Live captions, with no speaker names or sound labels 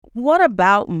what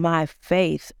about my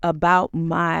faith, about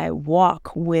my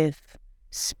walk with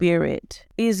Spirit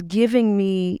is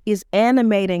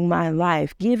animating my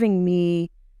life, giving me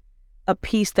a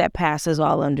peace that passes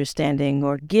all understanding,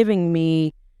 or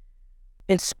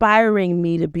inspiring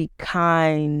me to be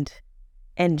kind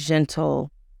and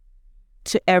gentle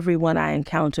to everyone I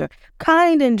encounter,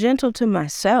 kind and gentle to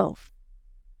myself.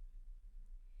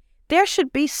 There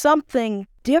should be something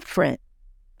different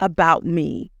about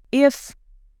me if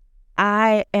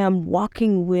I am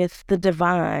walking with the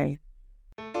divine.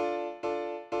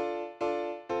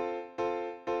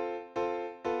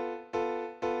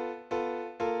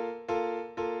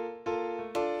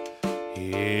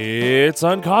 It's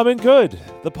Uncommon Good,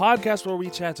 the podcast where we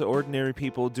chat to ordinary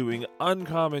people doing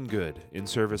uncommon good in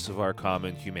service of our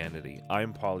common humanity.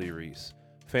 I'm Paulie Reese.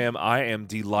 Fam, I am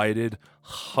delighted,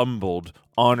 humbled,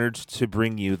 honored to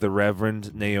bring you the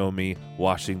Reverend Naomi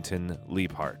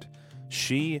Washington-Leapheart.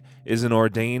 She is an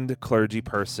ordained clergy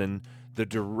person, the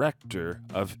director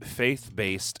of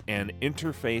faith-based and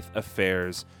interfaith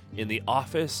affairs in the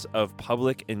Office of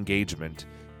Public Engagement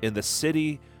in the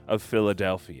city of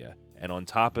Philadelphia. And on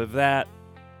top of that,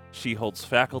 she holds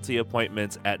faculty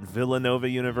appointments at Villanova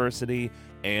University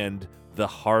and the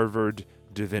Harvard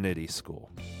Divinity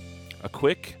School. A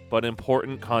quick but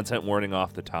important content warning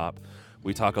off the top.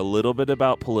 We talk a little bit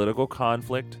about political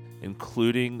conflict,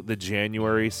 including the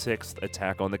January 6th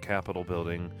attack on the Capitol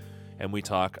building, and we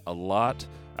talk a lot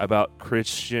about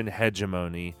Christian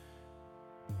hegemony,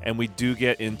 and we do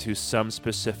get into some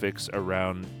specifics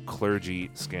around clergy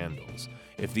scandals.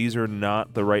 If these are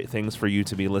not the right things for you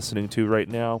to be listening to right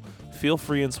now, feel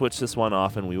free and switch this one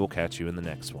off and we will catch you in the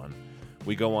next one.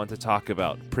 We go on to talk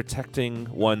about protecting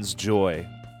one's joy,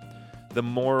 the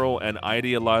moral and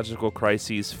ideological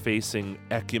crises facing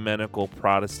ecumenical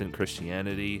Protestant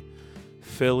Christianity,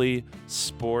 Philly,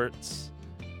 sports,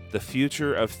 the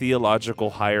future of theological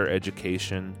higher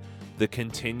education, the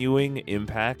continuing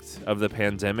impact of the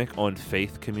pandemic on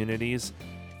faith communities,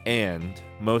 and,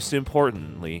 most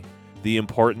importantly, the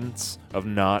importance of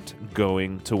not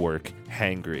going to work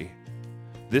hangry.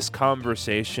 This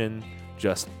conversation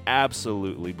just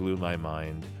absolutely blew my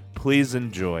mind. Please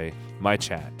enjoy my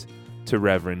chat to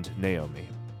Reverend Naomi.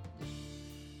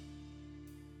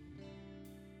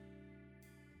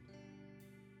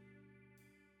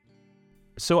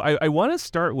 So I want to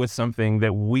start with something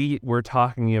that we were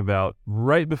talking about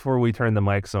right before we turned the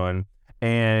mics on,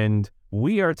 and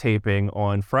we are taping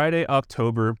on Friday,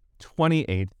 October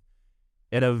 28th,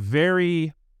 at a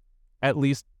very, at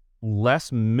least,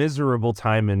 less miserable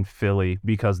time in Philly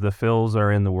because the Phils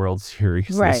are in the World Series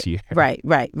this year. Right.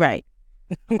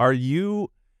 Are you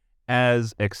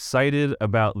as excited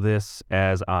about this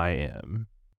as I am?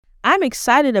 I'm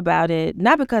excited about it,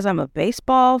 not because I'm a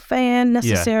baseball fan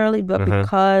necessarily, but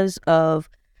because of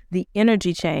the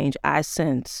energy change I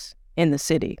sense in the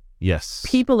city. Yes.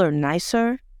 People are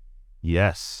nicer.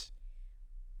 Yes.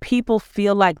 People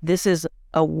feel like this is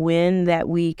a win that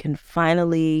we can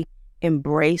finally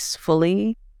embrace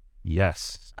fully.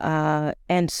 Yes.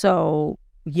 And so,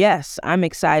 yes, I'm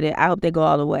excited. I hope they go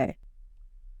all the way.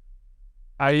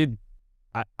 I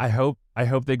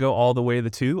hope they go all the way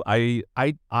too. I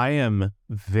am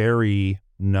very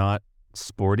not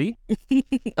sporty.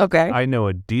 Okay. I know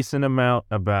a decent amount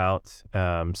about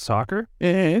soccer,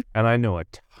 and I know a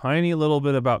tiny little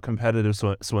bit about competitive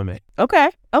swimming.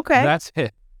 Okay. That's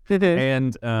it.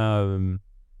 And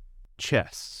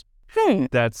chess.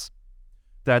 That's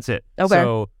it.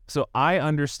 Okay. So I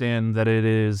understand that it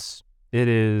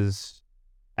is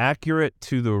accurate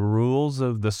to the rules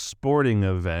of the sporting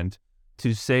event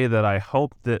to say that I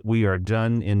hope that we are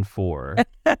done in 4.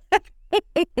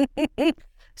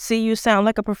 See, you sound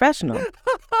like a professional.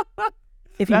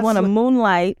 If you want to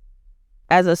moonlight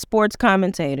as a sports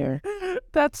commentator,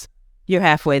 you're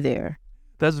halfway there.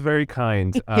 That's very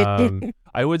kind.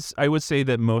 I would say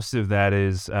that most of that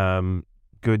is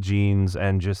good genes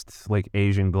and just like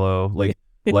Asian glow,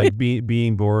 like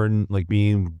being born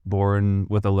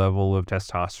with a level of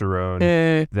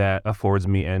testosterone that affords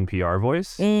me NPR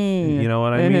voice. You know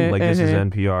what I mean? Like this is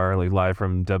NPR, like live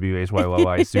from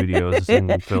WHYYY Studios in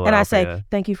Philadelphia. And I say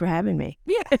thank you for having me.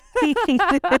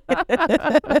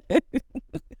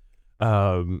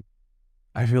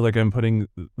 I feel like I'm putting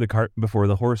the cart before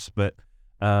the horse, but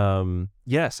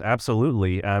yes,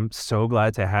 absolutely. I'm so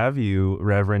glad to have you,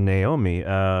 Reverend Naomi.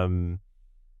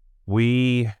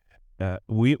 We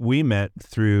met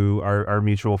through our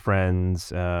mutual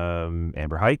friends,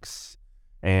 Amber Hikes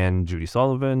and Judy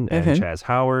Sullivan and Chaz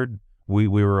Howard. We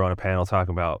were on a panel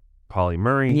talking about Polly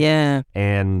Murray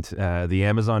and the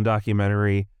Amazon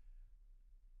documentary.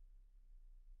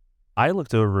 I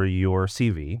looked over your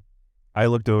CV. I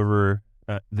looked over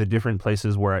the different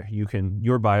places where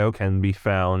your bio can be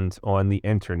found on the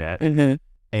internet. Mm-hmm.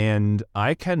 And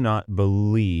I cannot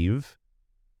believe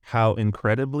how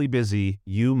incredibly busy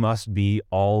you must be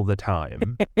all the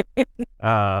time.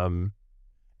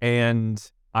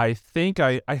 And I think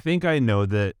I know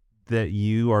that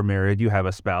you are married, you have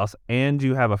a spouse, and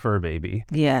you have a fur baby.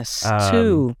 Yes,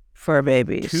 2 fur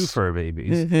babies. 2 fur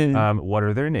babies. Mm-hmm. What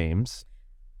are their names?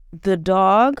 The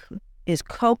dog is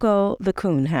Coco the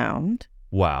Coonhound,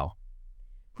 Wow.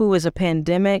 who is a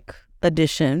pandemic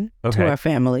addition to our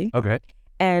family, Okay.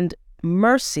 and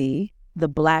Mercy the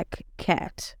black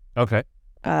cat, Okay.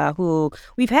 who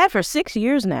we've had for 6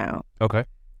 years now, Okay.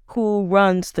 who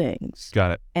runs things.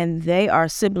 Got it. And they are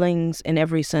siblings in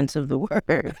every sense of the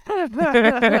word.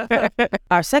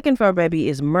 Our second fur baby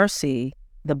is Mercy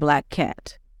the black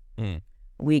cat. Mm.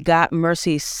 We got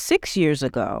Mercy 6 years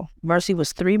ago. Mercy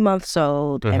was 3 months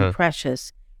old and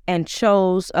precious and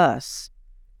chose us.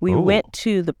 We went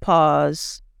to the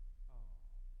Paws,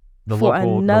 the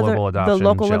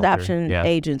local adoption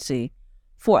agency,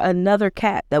 for another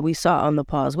cat that we saw on the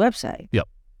Paws website. Yep.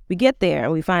 We get there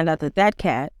and we find out that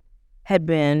cat had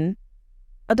been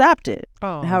adopted,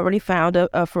 had already found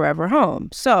a forever home.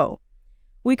 So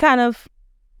we kind of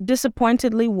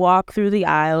disappointedly walk through the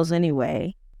aisles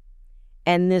anyway.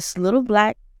 And this little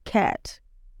black cat,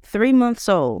 3 months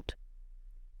old,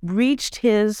 reached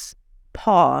his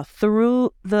paw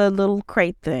through the little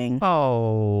crate thing.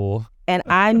 Oh. And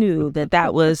I knew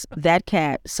that was that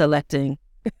cat selecting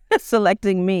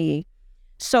me.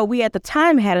 So we at the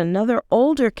time had another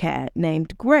older cat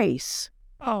named Grace.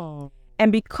 Oh.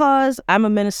 And because I'm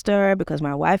a minister, because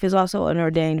my wife is also an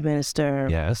ordained minister,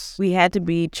 Yes, we had to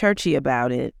be churchy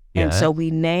about it. Yeah. And so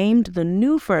we named the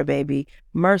new fur baby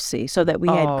Mercy, so that we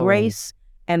had Grace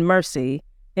and Mercy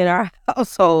in our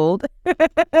household,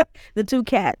 the 2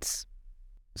 cats.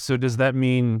 So does that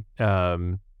mean,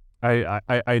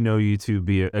 I know you to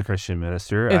be a Christian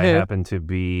minister. I happen to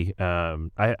be, I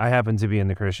happen to be in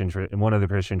the in one of the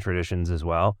Christian traditions as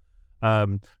well.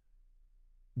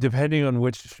 Depending on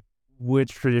which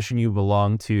tradition you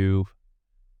belong to,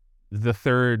 the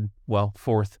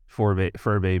fourth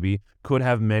fur baby could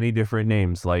have many different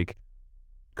names, like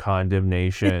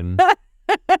condemnation,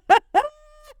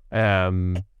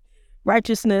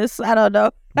 righteousness, I don't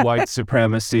know, white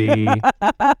supremacy,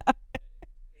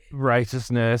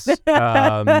 righteousness,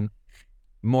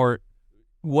 more.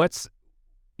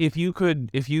 If you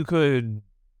could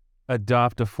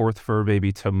adopt a 4th fur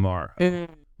baby tomorrow,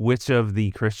 which of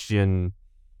the Christian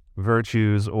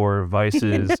virtues or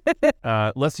vices,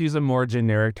 let's use a more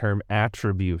generic term,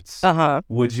 attributes,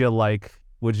 would you like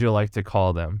to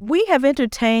call them? We have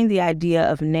entertained the idea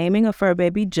of naming a fur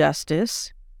baby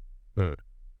Justice.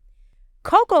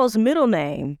 Coco's middle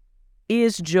name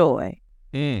is Joy.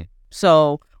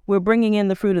 So we're bringing in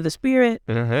the fruit of the Spirit.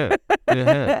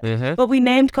 But we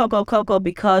named Coco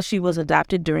because she was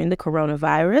adopted during the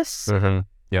coronavirus.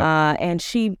 Yep. And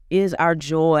she is our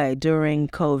joy during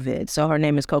COVID. So her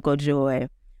name is Coco Joy.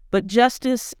 But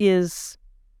Justice is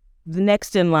the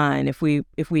next in line if we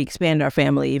expand our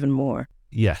family even more.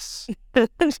 Yes.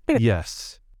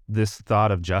 Yes. This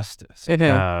thought of justice.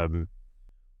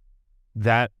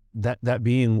 That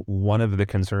being one of the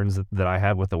concerns that I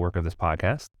have with the work of this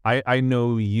podcast. I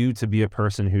know you to be a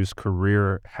person whose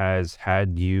career has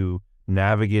had you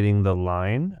navigating the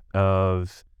line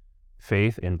of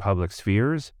faith in public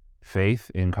spheres,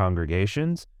 faith in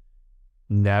congregations,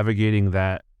 navigating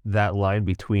that line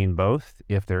between both,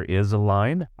 if there is a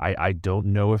line. I don't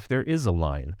know if there is a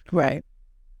line. Right.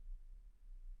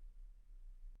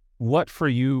 What for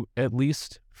you, at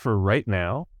least for right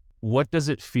now, what does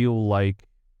it feel like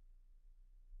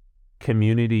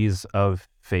communities of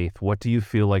faith, what do you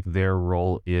feel like their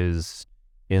role is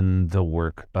in the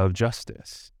work of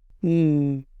justice?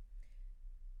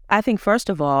 I think, first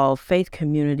of all, faith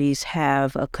communities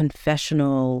have a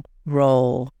confessional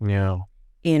role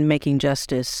in making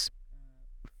justice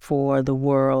for the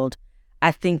world.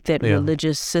 I think that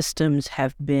religious systems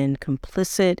have been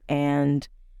complicit and,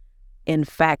 in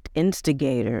fact,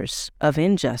 instigators of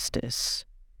injustice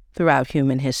throughout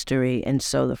human history. And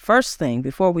so the first thing,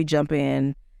 before we jump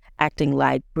in acting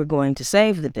like we're going to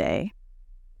save the day,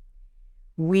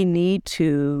 we need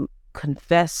to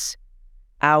confess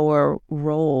our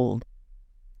role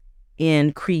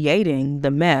in creating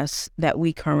the mess that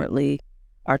we currently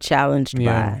are challenged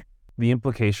by. The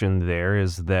implication there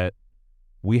is that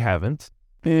we haven't,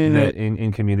 that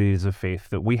in communities of faith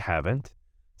that we haven't.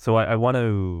 So I want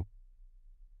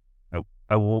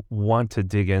to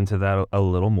dig into that a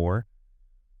little more.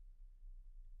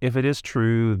 if it is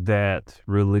true that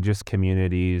religious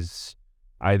communities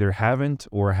either haven't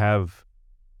or have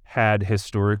had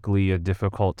historically a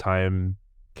difficult time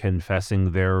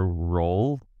confessing their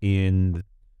role in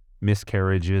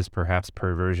miscarriages, perhaps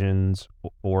perversions,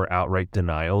 or outright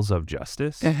denials of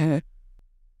justice, I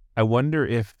wonder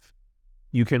if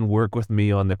you can work with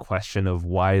me on the question of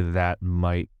why that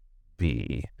might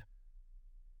be.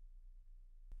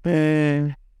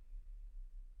 Well,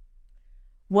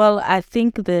 I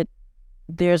think that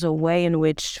there's a way in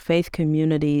which faith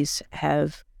communities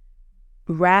have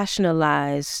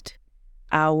rationalized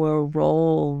our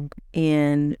role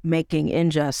in making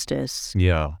injustice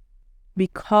Yeah.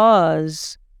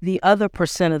 because the other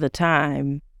percent of the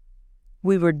time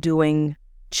we were doing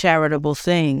charitable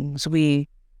things. We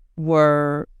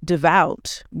were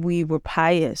devout. We were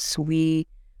pious. We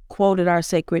quoted our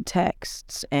sacred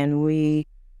texts, and we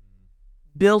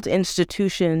built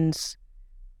institutions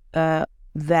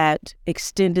that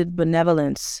extended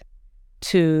benevolence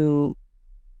to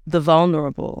the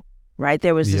vulnerable, right?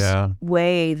 There was this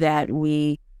way that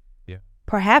we,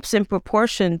 perhaps in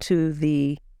proportion to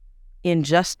the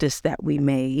injustice that we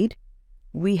made,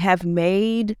 we have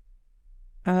made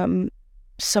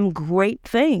some great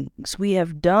things. We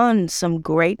have done some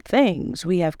great things.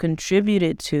 We have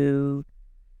contributed to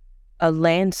a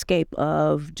landscape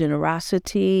of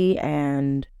generosity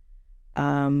and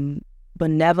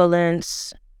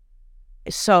benevolence.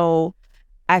 So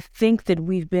I think that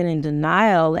we've been in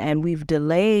denial and we've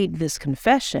delayed this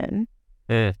confession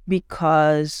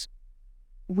because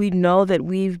we know that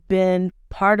we've been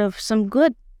part of some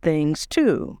good things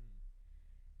too.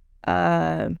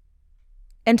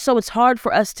 And so it's hard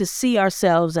for us to see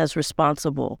ourselves as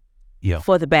responsible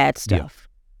for the bad stuff.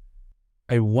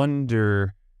 I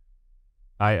wonder,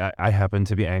 I happen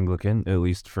to be Anglican, at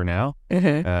least for now.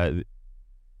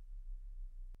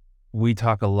 We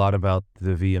talk a lot about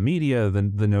the via media,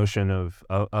 the notion of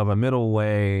a middle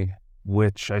way,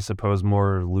 which I suppose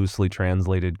more loosely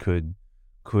translated could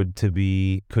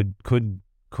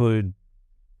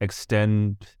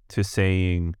extend to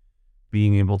saying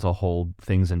being able to hold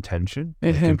things in tension,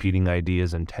 like competing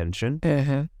ideas in tension.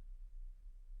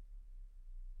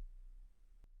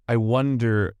 I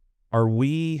wonder, are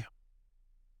we,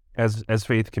 as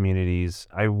faith communities,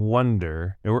 I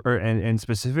wonder, and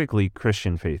specifically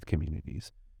Christian faith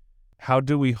communities, how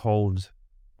do we hold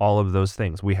all of those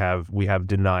things? We have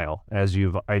denial, as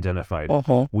you've identified.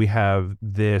 We have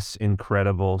this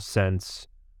incredible sense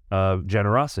of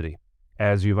generosity,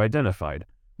 as you've identified.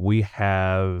 We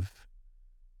have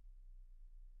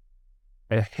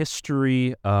a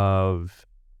history of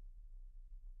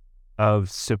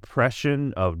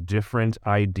suppression of different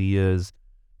ideas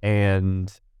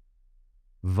and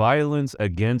violence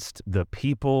against the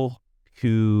people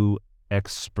who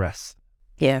express.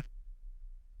 Yeah.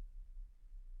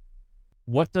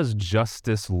 What does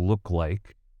justice look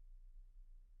like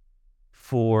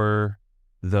for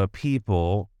the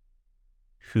people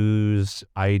whose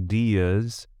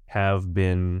ideas have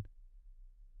been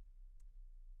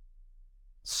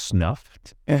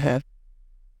snuffed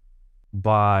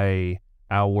by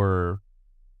our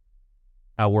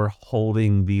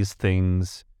holding these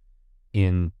things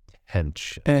in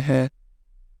tension?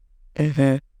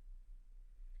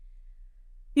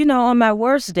 You know, on my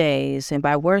worst days, and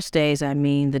by worst days I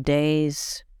mean the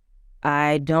days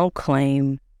I don't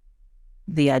claim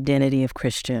the identity of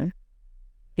Christian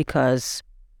because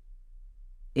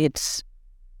it's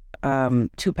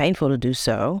too painful to do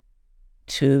so,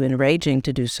 too enraging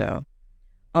to do so.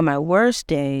 On my worst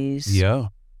days,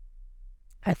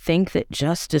 I think that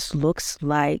justice looks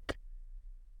like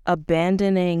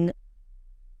abandoning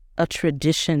a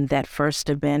tradition that first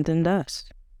abandoned us.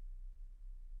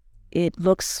 It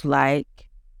looks like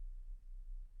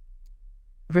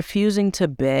refusing to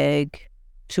beg,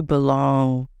 to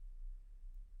belong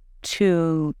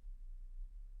to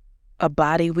a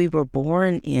body we were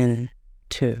born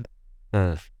into.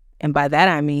 And by that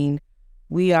I mean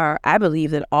I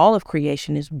believe that all of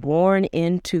creation is born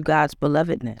into God's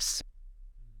belovedness.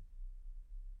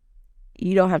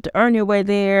 You don't have to earn your way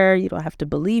there. You don't have to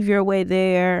believe your way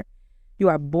there. You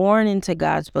are born into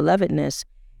God's belovedness.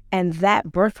 And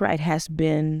that birthright has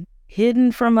been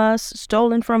hidden from us,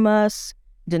 stolen from us,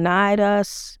 denied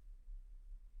us.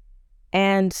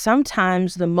 And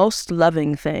sometimes the most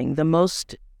loving thing, the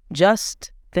most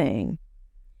just thing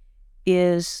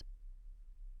is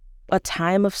a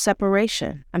time of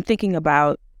separation. I'm thinking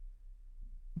about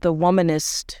the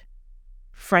womanist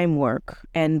framework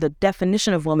and the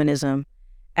definition of womanism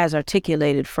as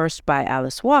articulated first by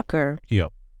Alice Walker.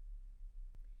 Yep.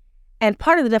 And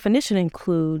part of the definition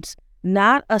includes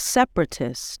not a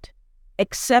separatist,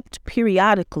 except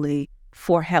periodically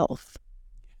for health.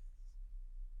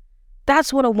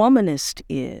 That's what a womanist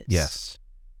is. Yes.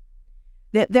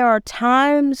 That there are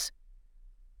times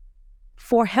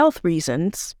for health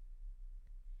reasons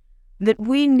that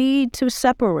we need to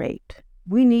separate.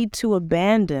 We need to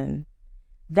abandon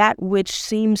that which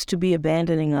seems to be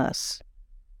abandoning us.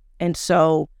 And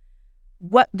so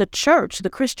what the church, the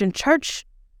Christian church,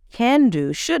 can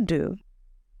do, should do,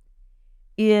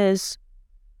 is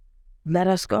let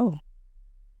us go,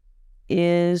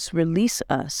 is release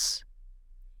us,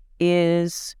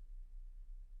 is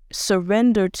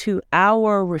surrender to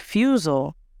our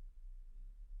refusal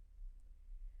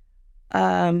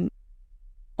on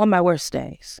my worst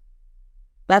days.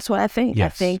 That's what I think.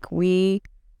 Yes. I think we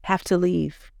have to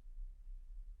leave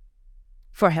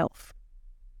for health.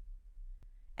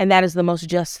 And that is the most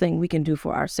just thing we can do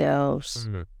for ourselves.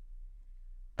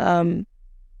 Mm-hmm.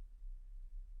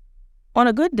 On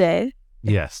a good day.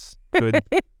 Yes.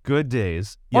 Good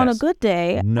days. Yes. On a good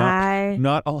day,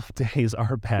 not all days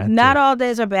are bad. Not days. all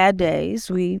days are bad days.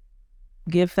 We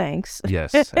give thanks.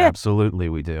 Yes, absolutely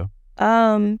we do.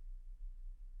 I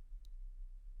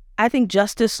think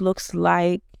justice looks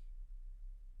like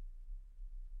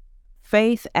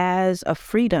faith as a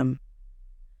freedom.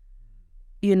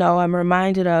 I'm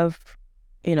reminded of,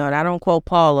 and I don't quote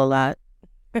Paul a lot,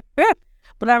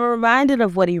 but I'm reminded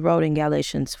of what he wrote in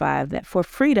Galatians 5, that for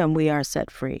freedom we are set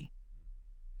free.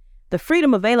 The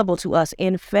freedom available to us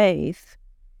in faith,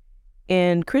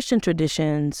 in Christian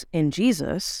traditions, in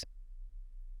Jesus,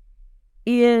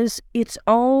 is its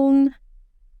own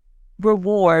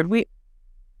reward.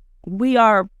 We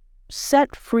are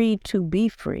set free to be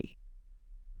free.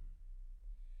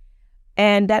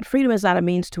 And that freedom is not a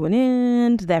means to an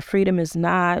end. That freedom is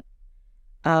not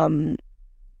a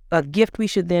gift we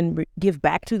should then give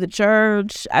back to the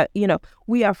church.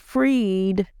 We are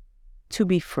freed to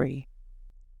be free.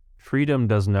 Freedom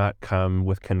does not come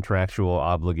with contractual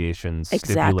obligations,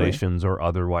 Exactly. stipulations, or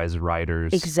otherwise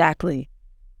riders. Exactly.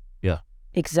 Yeah.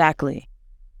 Exactly.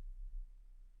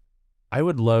 I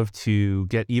would love to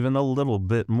get even a little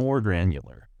bit more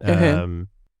granular. Mm-hmm.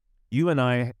 You and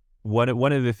I,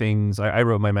 one of the things, I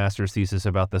wrote my master's thesis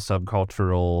about the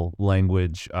subcultural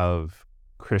language of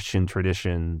Christian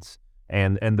traditions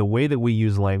and the way that we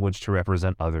use language to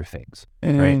represent other things,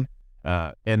 Mm-hmm.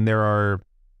 right? And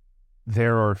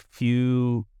there are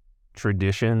few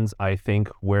traditions, I think,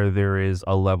 where there is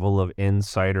a level of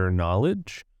insider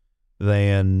knowledge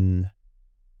than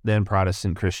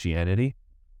Protestant Christianity.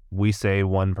 We say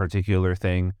one particular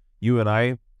thing. You and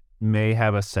I may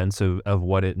have a sense of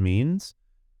what it means.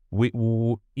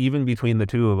 Even between the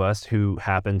two of us who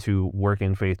happen to work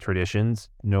in faith traditions,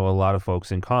 know a lot of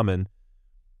folks in common,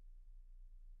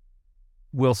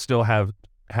 we'll still have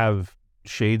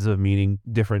shades of meaning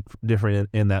different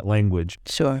in that language.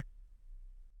 Sure.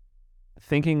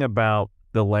 Thinking about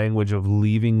the language of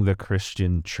leaving the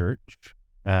Christian church,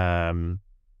 I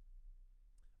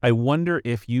wonder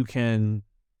if you can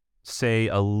say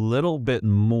a little bit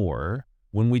more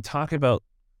when we talk about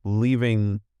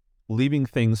leaving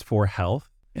things for health.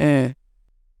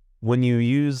 When you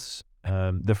use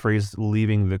the phrase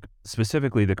leaving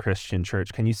specifically the Christian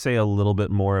church, can you say a little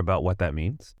bit more about what that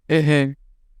means? Mm-hmm.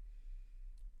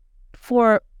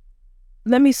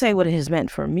 Let me say what it has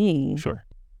meant for me. Sure.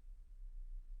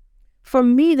 For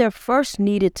me, there first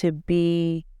needed to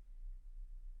be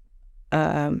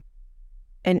an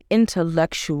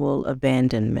intellectual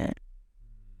abandonment.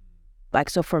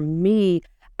 So for me,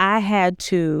 I had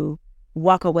to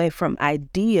walk away from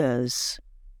ideas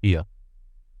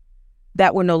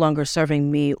that were no longer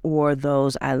serving me or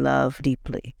those I love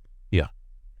deeply. Yeah.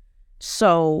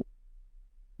 So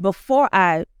before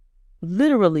I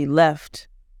literally left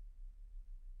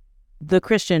the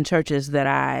Christian churches that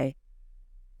I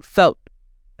felt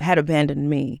had abandoned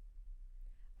me,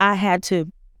 I had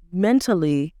to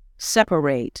mentally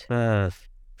separate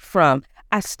from.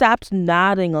 I stopped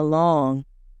nodding along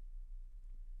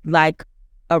like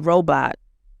a robot.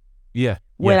 Yeah.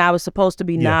 When I was supposed to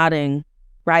be nodding,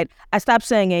 right? I stopped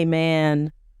saying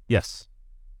amen. Yes.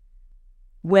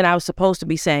 When I was supposed to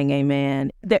be saying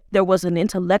amen. There was an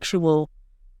intellectual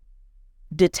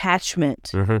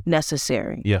detachment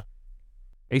necessary. Yeah.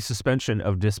 A suspension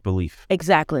of disbelief.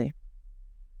 Exactly.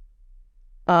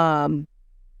 So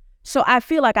I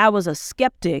feel like I was a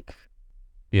skeptic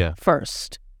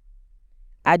first.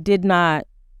 I did not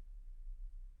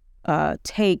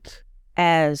take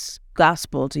as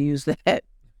gospel, to use that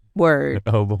word.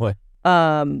 Oh boy.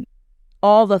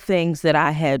 All the things that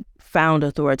I had found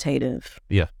authoritative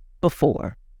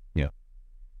before. Yeah.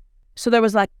 So there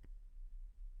was like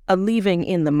a leaving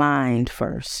in the mind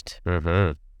first.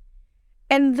 Mm-hmm.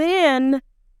 And then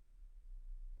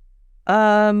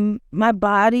my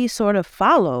body sort of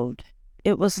followed.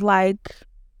 It was like,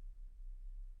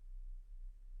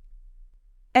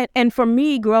 and for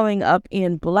me, growing up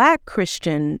in Black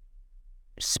Christian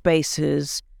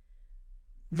spaces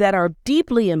that are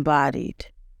deeply embodied,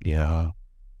 Yeah.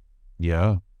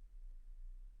 Yeah.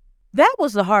 that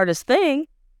was the hardest thing.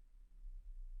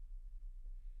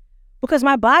 Because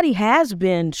my body has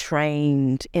been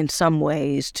trained in some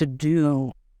ways to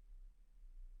do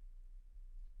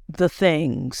the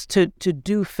things, to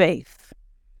do faith.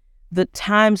 The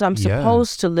times I'm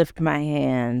supposed to lift my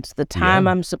hands, the time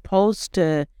I'm supposed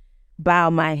to bow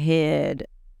my head,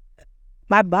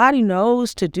 my body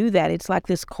knows to do that. It's like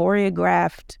this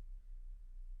choreographed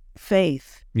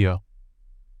faith. Yeah.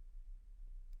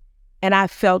 And I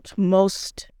felt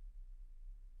most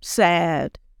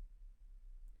sad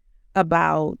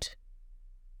about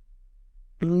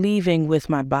leaving with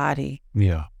my body.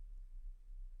 Yeah.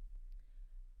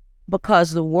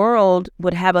 Because the world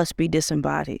would have us be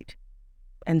disembodied.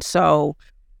 And so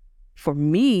for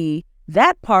me,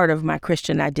 that part of my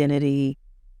Christian identity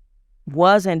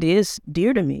was and is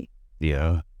dear to me.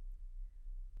 Yeah.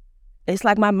 It's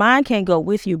like my mind can't go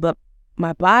with you, but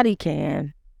my body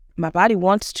can. My body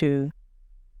wants to.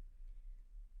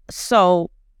 So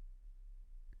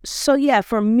yeah,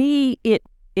 for me,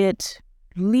 it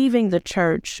leaving the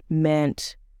church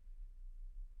meant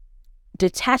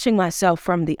detaching myself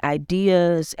from the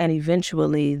ideas and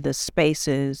eventually the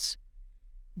spaces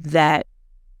that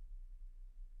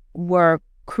were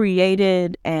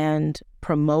created and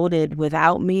promoted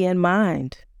without me in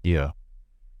mind. Yeah.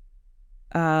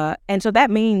 And so that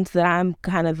means that I'm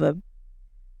kind of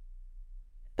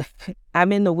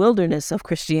I'm in the wilderness of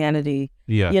Christianity.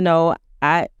 Yeah. You know,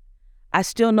 I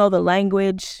still know the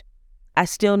language. I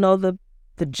still know the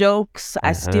jokes.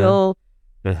 I still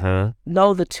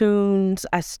know the tunes.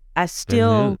 I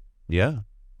still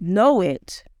know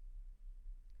it,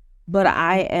 but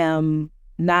I am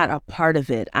not a part of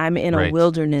it. I'm in a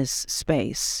wilderness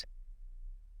space.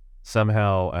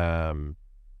 Somehow,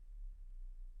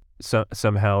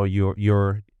 somehow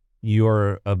you're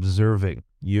observing.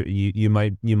 You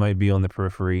might be on the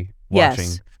periphery watching.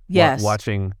 Yes.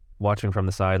 Watching from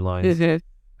the sidelines.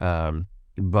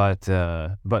 But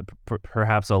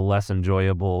perhaps a less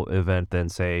enjoyable event than,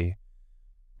 say,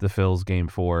 the Phils Game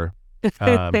 4,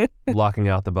 blocking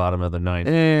out the bottom of the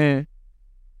ninth.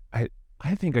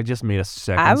 I think I just made a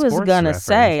second. I was gonna reference.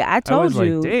 say, I told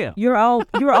you, like, damn. you're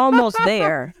almost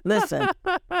there. Listen.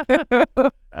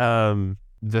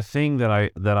 The thing that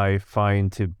I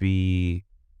find to be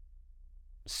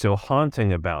so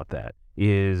haunting about that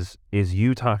is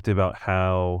you talked about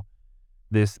how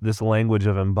this language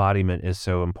of embodiment is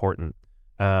so important.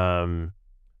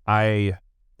 I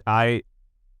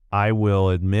will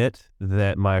admit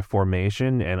that my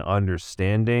formation and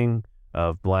understanding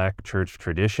of Black church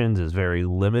traditions is very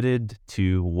limited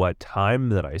to what time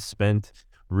that I spent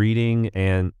reading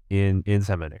and in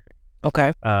seminary.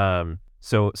 Okay.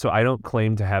 So I don't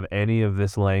claim to have any of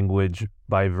this language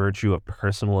by virtue of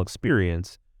personal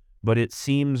experience, but it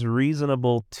seems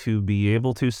reasonable to be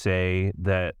able to say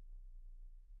that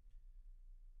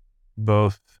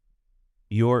both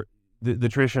the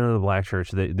tradition of the Black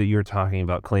church that you're talking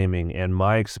about claiming and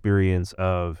my experience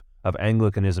of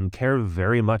Anglicanism care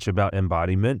very much about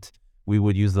embodiment. We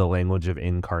would use the language of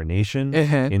incarnation.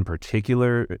 In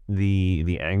particular,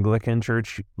 the Anglican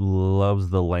Church loves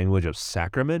the language of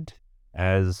sacrament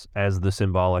as the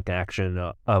symbolic action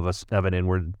of an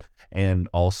inward and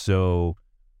also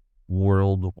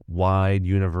worldwide,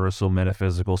 universal,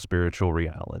 metaphysical, spiritual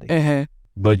reality.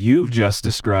 But you've just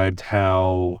described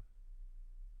how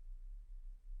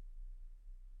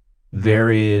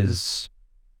there is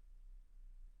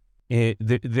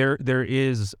there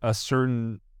is a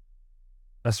certain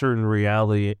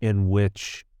reality in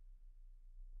which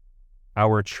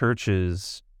our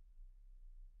churches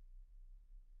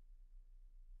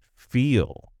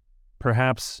feel,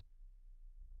 perhaps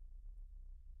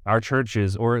our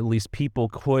churches, or at least people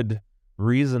could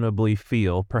reasonably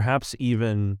feel, perhaps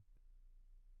even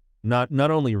not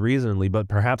only reasonably, but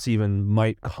perhaps even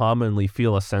might commonly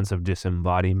feel a sense of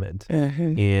disembodiment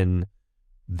in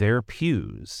their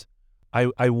pews.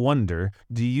 I wonder,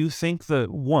 do you think the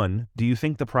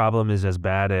problem is as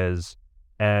bad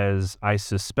as I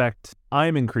suspect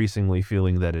I'm increasingly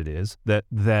feeling that it is, that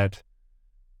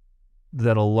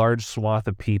a large swath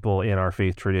of people in our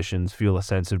faith traditions feel a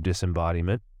sense of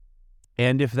disembodiment?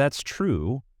 And if that's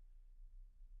true,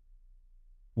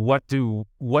 do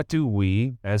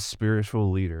we as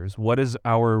spiritual leaders, what is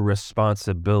our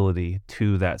responsibility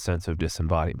to that sense of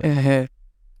disembodiment?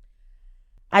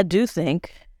 I do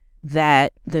think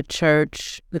that the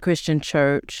Christian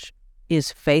church,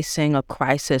 is facing a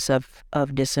crisis of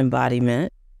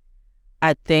disembodiment.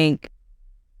 I think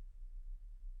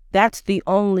that's the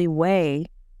only way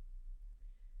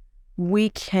we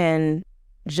can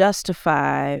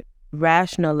justify,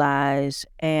 rationalize,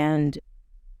 and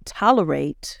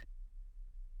tolerate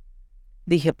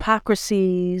the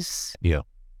hypocrisies, Yeah.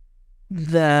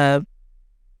 the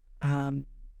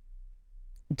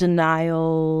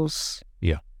denials,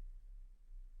 Yeah.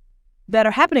 that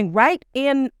are happening right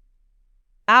in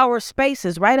our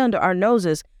spaces, right under our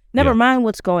noses. Never Yeah. mind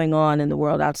what's going on in the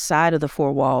world outside of the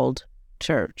four-walled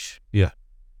church. Yeah.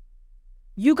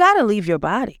 You got to leave your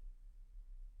body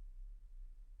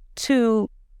to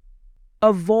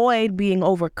avoid being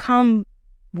overcome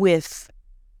with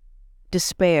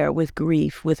despair, with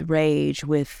grief, with rage,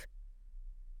 with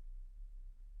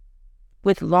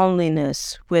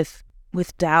loneliness, with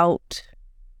doubt.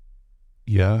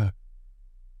 Yeah.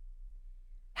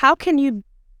 How can you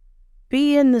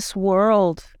be in this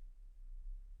world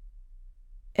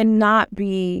and not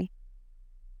be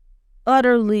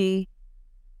utterly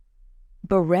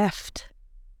bereft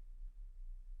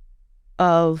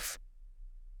of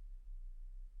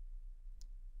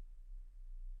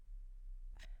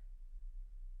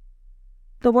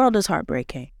the world is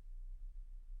heartbreaking.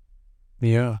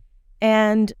 Yeah.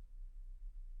 And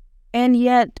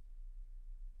yet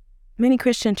many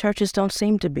Christian churches don't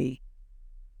seem to be.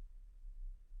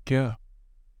 Yeah.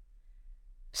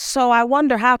 So I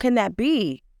wonder, how can that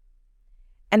be?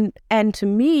 And to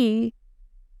me,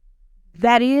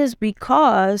 that is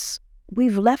because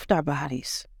we've left our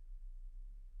bodies.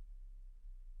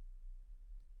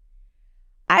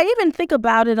 I even think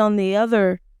about it on the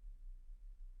other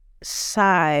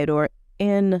side, or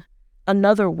in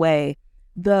another way,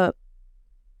 the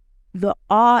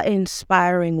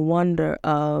awe-inspiring wonder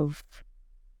of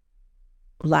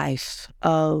life,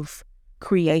 of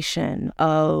creation,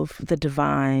 of the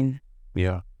divine.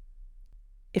 Yeah.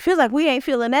 It feels like we ain't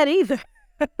feeling that either.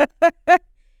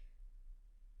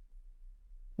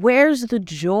 Where's the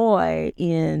joy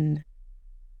in,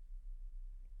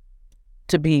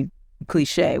 to be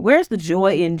cliche, where's the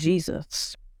joy in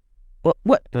Jesus?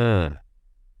 What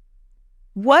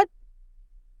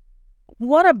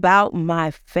about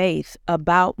my faith,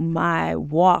 about my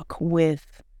walk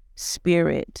with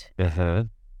Spirit,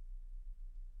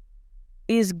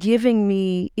 is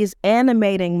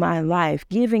animating my life,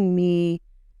 giving me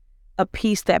a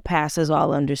peace that passes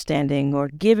all understanding, or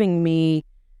giving me,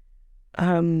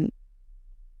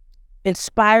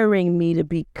 inspiring me to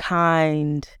be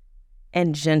kind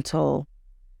and gentle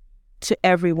to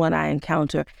everyone I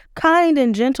encounter, kind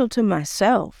and gentle to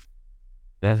myself.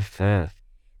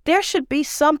 There should be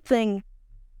something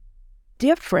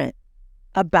different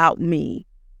about me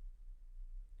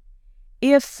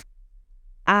if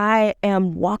I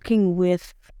am walking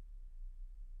with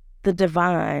the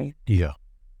divine. Yeah.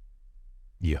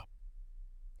 Yeah.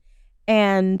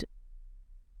 And,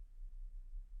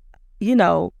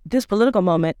 this political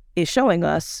moment is showing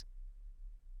us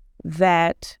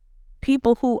that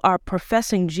people who are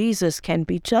professing Jesus can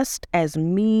be just as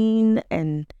mean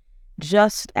and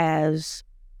just as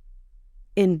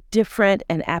indifferent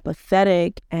and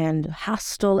apathetic and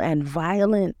hostile and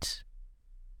violent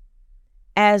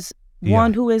as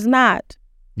one who is not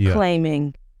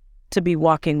claiming to be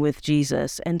walking with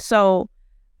Jesus. And so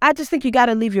I just think you got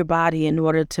to leave your body in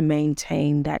order to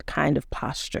maintain that kind of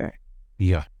posture.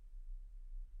 Yeah.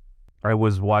 I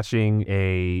was watching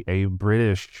a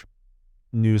British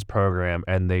news program,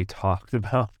 and they talked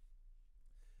about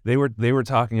they were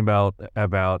talking about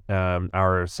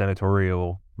our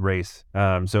senatorial race.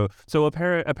 So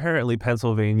apparently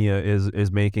Pennsylvania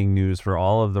is making news for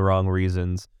all of the wrong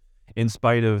reasons, in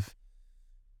spite of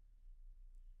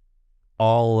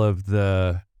all of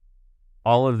the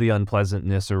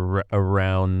unpleasantness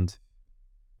around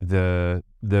the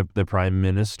prime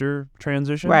minister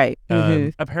transition. Right.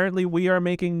 Apparently we are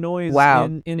making noise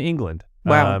in England.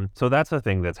 Wow. So that's a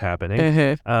thing that's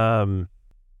happening.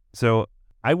 So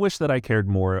I wish that I cared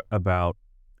more about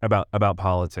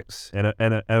politics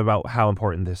and about how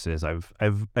important this is. I've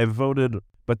voted,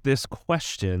 but this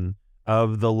question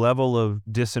of the level of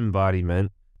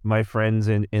disembodiment, my friends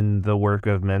in the work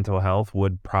of mental health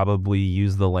would probably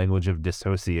use the language of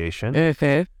dissociation.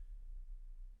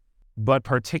 But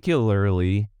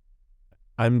particularly,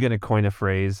 I'm going to coin a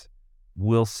phrase,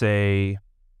 we'll say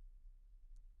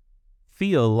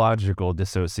theological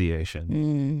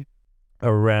dissociation.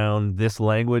 around this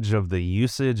language of the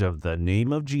usage of the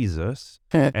name of Jesus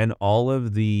and all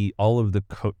of the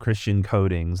Christian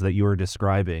codings that you were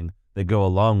describing that go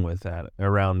along with that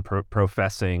around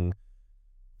professing,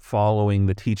 following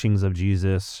the teachings of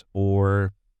Jesus,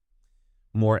 or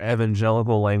more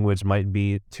evangelical language might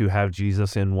be to have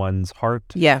Jesus in one's heart.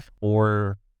 Yeah.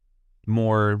 Or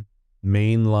more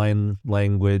mainline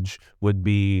language would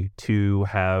be to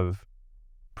have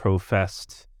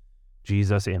professed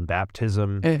Jesus in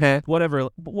baptism.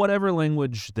 Whatever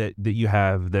language that you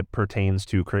have that pertains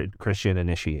to Christian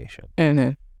initiation.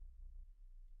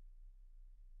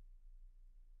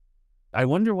 I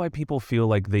wonder why people feel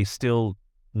like they still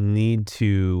need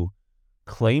to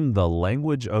claim the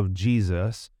language of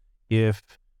Jesus if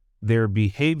their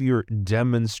behavior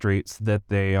demonstrates that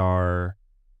they are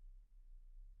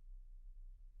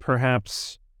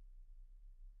perhaps,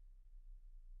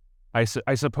 I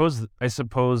suppose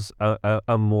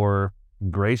a more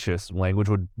gracious language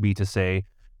would be to say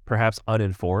perhaps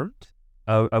uninformed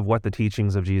of what the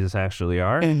teachings of Jesus actually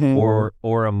are,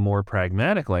 or a more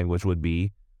pragmatic language would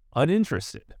be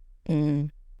uninterested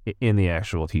in the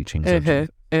actual teachings of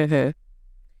Jesus.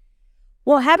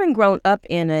 Well, having grown up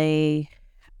in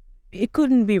it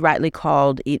couldn't be rightly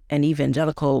called an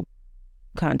evangelical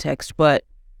context, but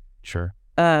sure,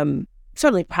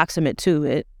 certainly proximate to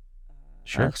it.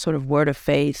 Sure. Sort of word of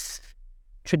faith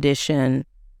tradition.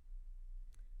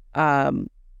 I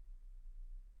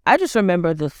just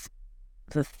remember the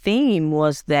theme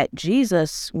was that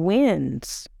Jesus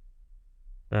wins.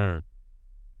 That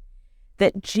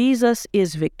Jesus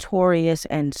is victorious,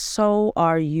 and so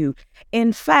are you.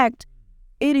 In fact,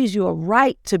 it is your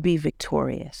right to be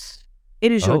victorious.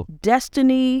 It is your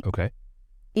destiny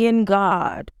in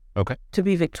God to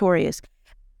be victorious.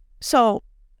 So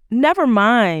never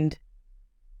mind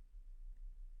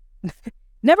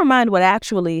what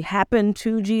actually happened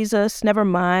to Jesus. Never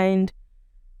mind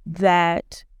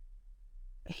that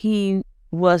he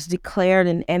was declared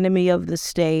an enemy of the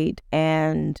state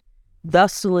and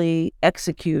thusly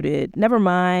executed. Never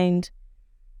mind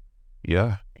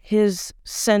his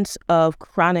sense of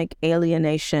chronic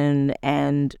alienation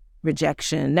and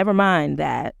rejection. Never mind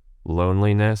that.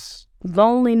 Loneliness,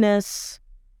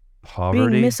 poverty,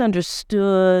 being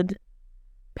misunderstood,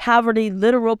 poverty,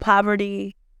 literal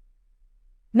poverty.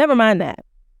 Never mind that.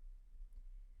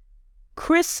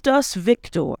 Christus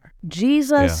Victor.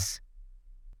 Jesus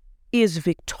is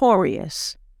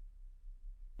victorious.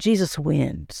 Jesus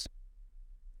wins.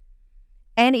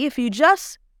 And if you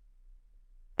just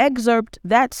excerpt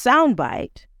that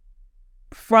soundbite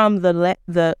from the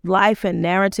life and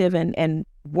narrative and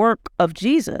work of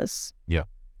Jesus,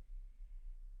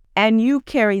 and you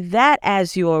carry that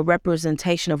as your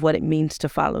representation of what it means to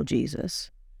follow Jesus,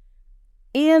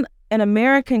 in an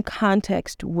American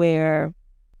context where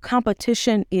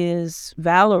competition is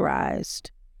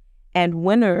valorized and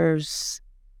winners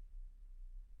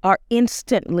are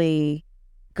instantly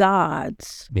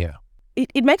gods,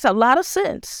 it makes a lot of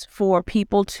sense for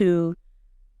people to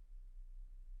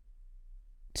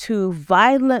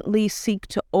violently seek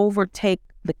to overtake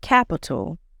the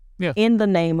capital in the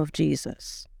name of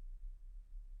Jesus.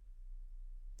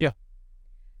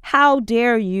 How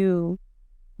dare you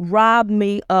rob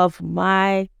me of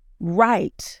my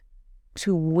right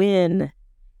to win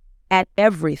at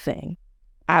everything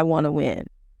I want to win?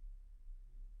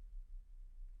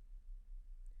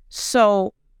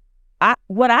 So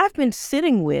what I've been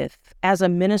sitting with as a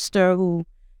minister who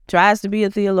tries to be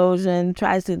a theologian,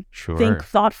 tries to think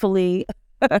thoughtfully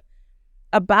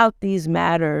about these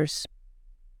matters,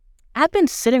 I've been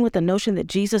sitting with the notion that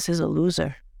Jesus is a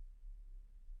loser.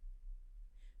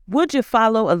 Would you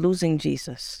follow a losing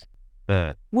Jesus?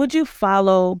 Would you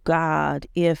follow God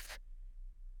if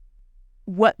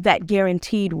what that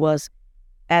guaranteed was,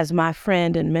 as my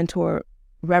friend and mentor,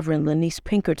 Reverend Lanice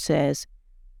Pinkert says,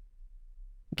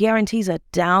 guarantees a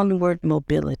downward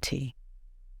mobility?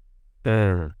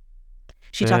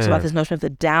 She talks about this notion of the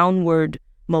downward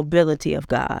mobility of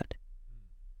God.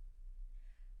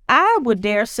 I would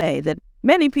dare say that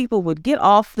many people would get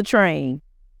off the train,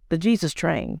 the Jesus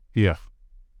train,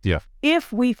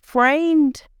 if we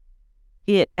framed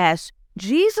it as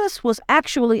Jesus was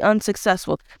actually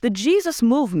unsuccessful. The Jesus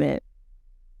movement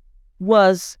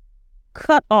was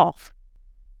cut off.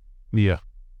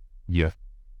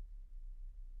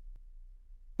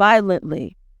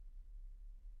 Violently.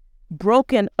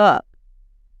 Broken up.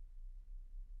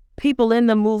 People in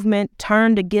the movement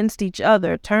turned against each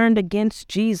other, turned against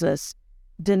Jesus,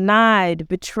 denied,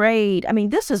 betrayed. I mean,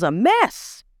 this is a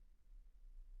mess.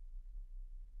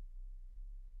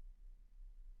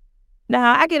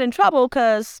 Now, I get in trouble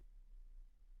because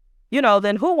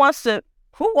then who wants to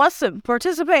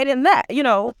participate in that?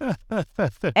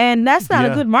 And that's not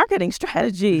a good marketing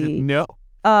strategy. No,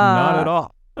 not at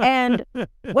all. And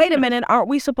wait a minute, aren't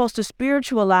we supposed to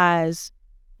spiritualize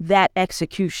that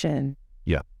execution?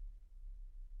 Yeah.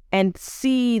 And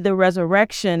see the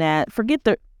resurrection at forget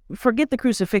the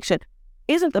crucifixion.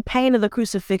 Isn't the pain of the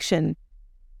crucifixion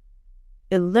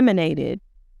eliminated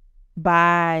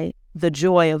by the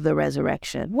joy of the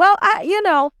resurrection? Well, I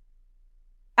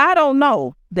don't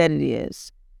know that it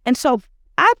is. And so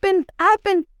I've been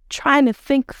trying to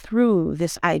think through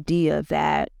this idea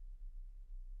that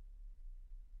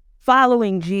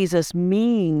following Jesus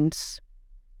means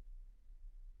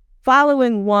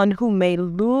following one who may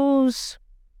lose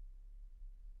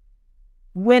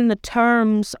when the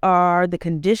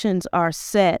conditions are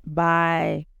set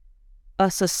by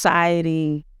a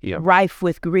society rife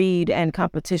with greed and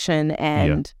competition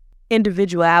and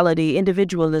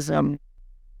individualism.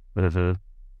 Mm-hmm.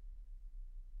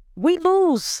 We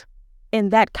lose in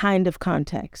that kind of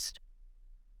context.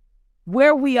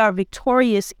 Where we are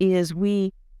victorious is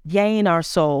we gain our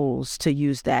souls, to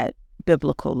use that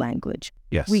biblical language.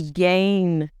 Yes. We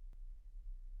gain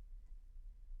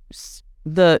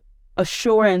the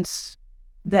assurance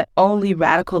that only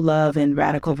radical love and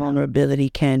radical vulnerability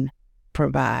can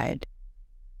provide.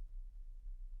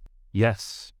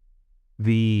 Yes.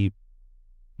 You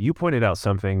pointed out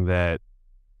something that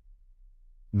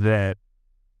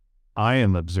I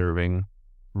am observing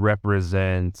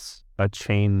represents a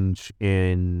change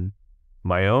in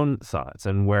my own thoughts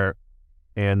and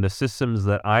the systems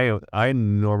that I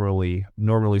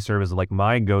normally serve as like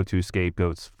my go-to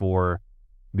scapegoats for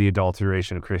the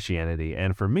adulteration of Christianity.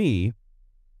 And for me,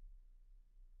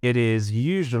 it is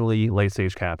usually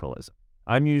late-stage capitalism.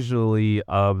 I'm usually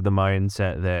of the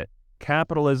mindset that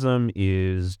capitalism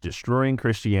is destroying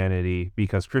Christianity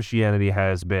because Christianity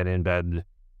has been in bed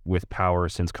with power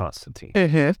since Constantine,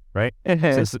 right?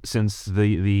 Since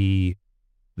the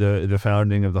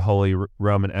founding of the Holy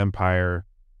Roman Empire.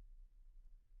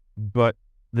 But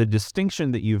the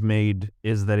distinction that you've made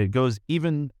is that it goes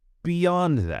even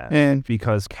beyond that,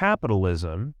 because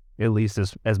capitalism, at least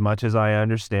as much as I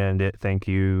understand it, thank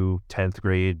you, 10th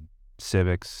grade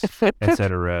civics,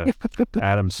 etc.,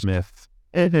 Adam Smith,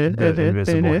 the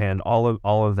invisible hand,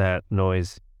 all of that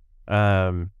noise.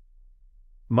 My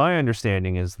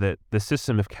understanding is that the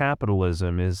system of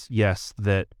capitalism is, yes,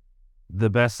 that the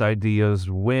best ideas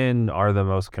win, are the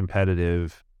most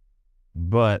competitive,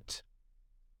 but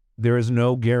there is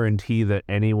no guarantee that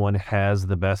anyone has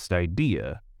the best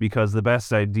idea, because the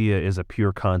best idea is a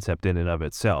pure concept in and of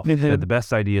itself. That the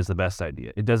best idea is the best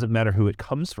idea. It doesn't matter who it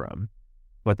comes from,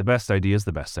 but the best idea is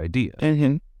the best idea.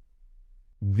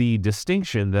 The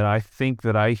distinction that I think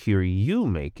that I hear you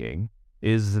making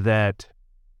is that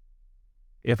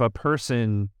if a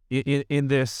person in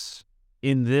this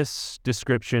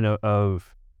description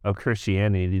of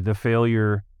Christianity, the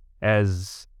failure,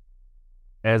 as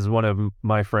one of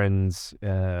my friends,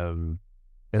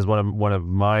 as one of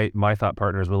my thought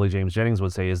partners, Willie James Jennings,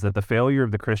 would say, is that the failure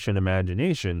of the Christian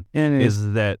imagination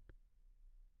is that,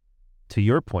 to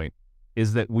your point,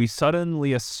 is that we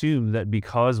suddenly assume that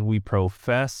because we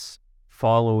profess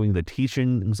following the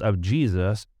teachings of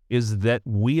Jesus, is that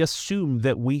we assume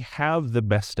that we have the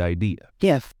best idea.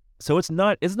 Yes. So it's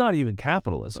not even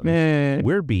capitalism.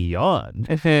 We're beyond.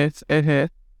 You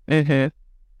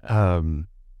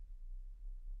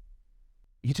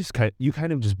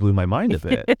kind of just blew my mind a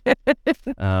bit.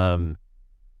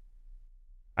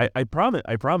 I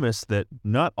promise that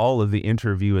not all of the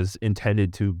interview is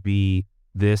intended to be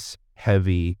this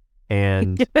heavy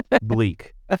and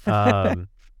bleak. I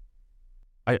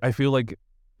feel like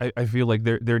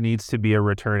there needs to be a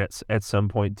return at some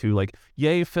point to, like,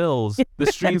 yay fills the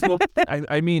streets will.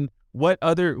 I mean, what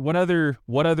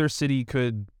other city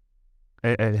could?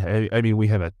 I mean, we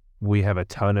have a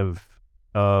ton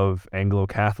of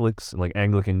Anglo-Catholics, like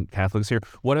Anglican Catholics here.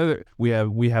 What other we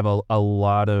have a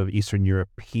lot of Eastern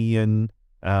European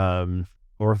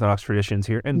Orthodox traditions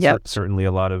here, and certainly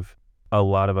a lot of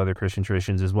other Christian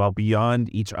traditions as well, beyond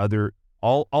each other.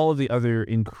 All of the other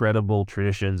incredible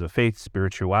traditions of faith,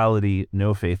 spirituality,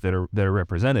 no faith that are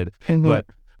represented. But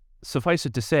suffice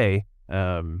it to say,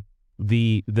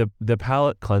 the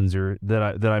palate cleanser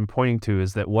that I'm pointing to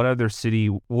is that what other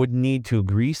city would need to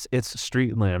grease its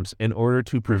street lamps in order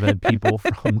to prevent people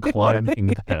from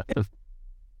climbing them?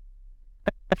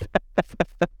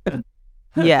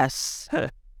 Yes.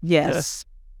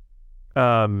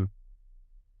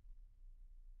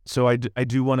 So I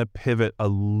do want to pivot a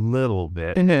little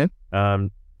bit to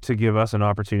give us an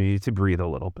opportunity to breathe a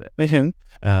little bit.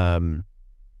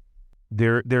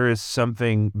 there is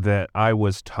something that I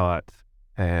was taught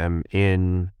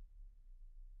in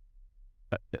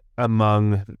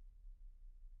among,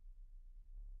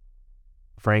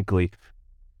 frankly,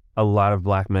 a lot of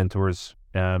Black mentors,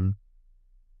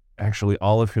 actually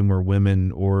all of whom are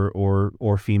women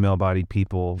or female-bodied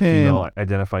people,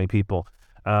 female-identifying people,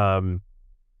 and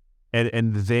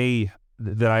they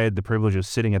that I had the privilege of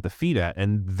sitting at the feet at,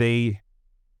 and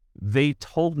they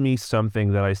told me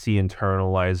something that I see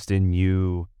internalized in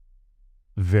you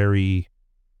very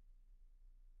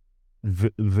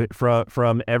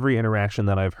from every interaction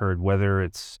that I've heard, whether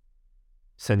it's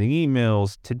sending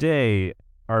emails today,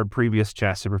 our previous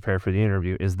chats to prepare for the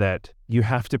interview, is that you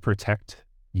have to protect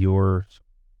your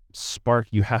spark,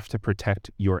 you have to protect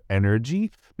your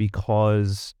energy,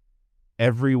 because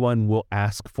everyone will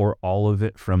ask for all of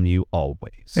it from you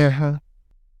always.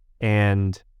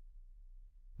 And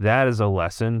that is a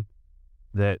lesson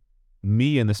that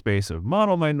me, in the space of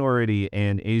model minority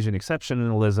and Asian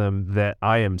exceptionalism, that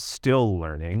I am still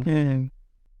learning.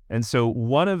 And so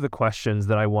one of the questions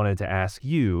that I wanted to ask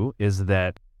you is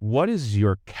that, what is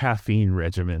your caffeine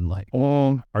regimen like?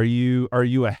 Are you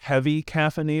a heavy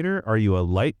caffeinator? Are you a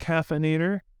light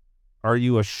caffeinator? Are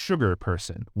you a sugar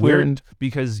person?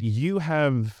 Because you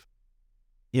have,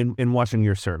 in watching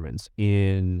your sermons,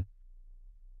 in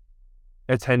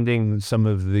attending some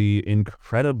of the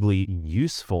incredibly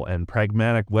useful and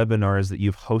pragmatic webinars that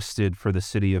you've hosted for the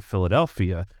city of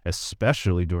Philadelphia,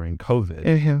 especially during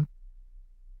COVID,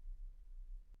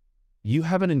 you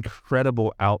have an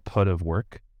incredible output of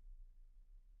work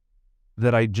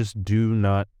that I just do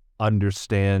not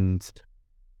understand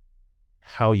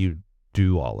how you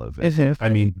do all of it. I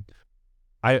mean,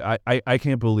 I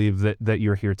can't believe that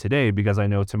you're here today, because I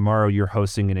know tomorrow you're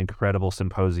hosting an incredible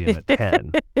symposium at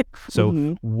 10.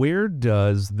 So where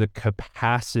does the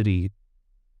capacity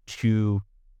to,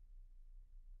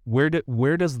 where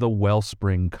does the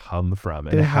wellspring come from,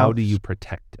 and how do you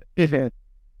protect it?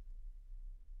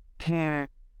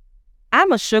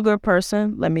 I'm a sugar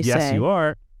person, let me say. Yes, you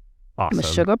are. Awesome. I'm a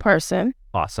sugar person.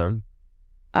 Awesome.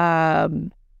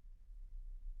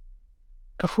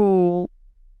 Who,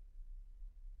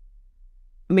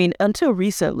 I mean, until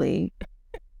recently,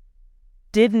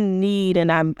 didn't need,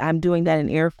 and I'm doing that in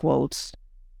air quotes,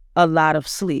 a lot of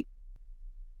sleep.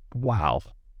 Wow.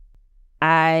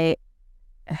 I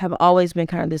have always been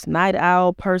kind of this night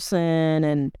owl person,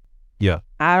 and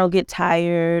I don't get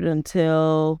tired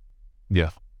until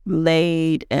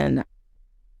late, and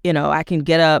I can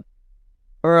get up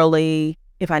early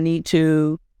if I need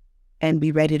to and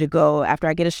be ready to go. After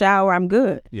I get a shower, I'm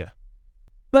good.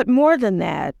 But more than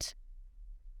that,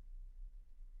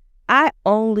 I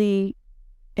only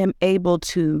am able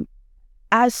to,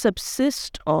 I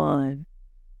subsist on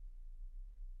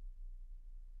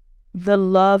the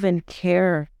love and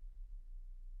care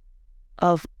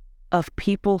of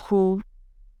people who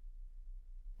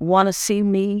want to see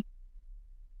me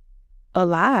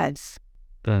alive.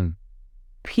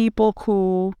 People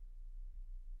who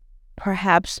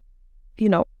perhaps,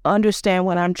 understand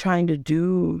what I'm trying to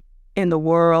do in the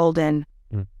world and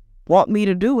want me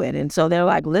to do it. And so they're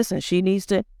like, listen, she needs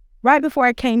to, right before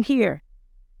I came here,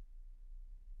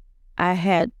 I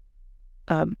had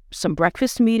some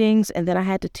breakfast meetings, and then I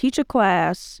had to teach a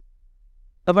class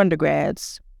of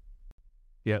undergrads.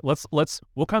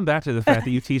 We'll come back to the fact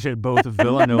that you teach at both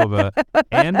Villanova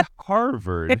and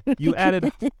Harvard. You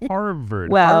added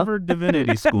Harvard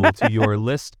Divinity School to your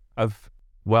list of,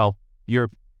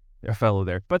 you're a fellow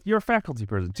there, but you're a faculty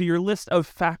person, to your list of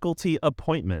faculty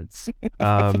appointments.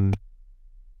 So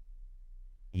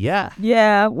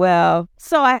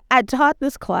I taught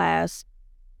this class,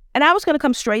 and I was going to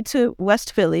come straight to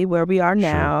West Philly, where we are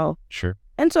now. Sure.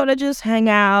 And so to just hang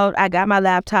out, I got my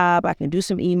laptop, I can do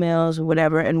some emails or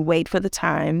whatever and wait for the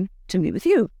time to meet with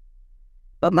you.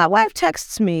 But my wife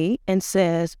texts me and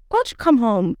says, why don't you come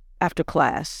home after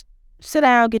class? Sit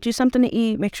down, get you something to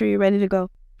eat, make sure you're ready to go.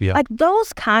 Like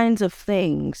those kinds of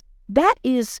things, that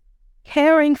is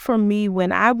caring for me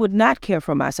when I would not care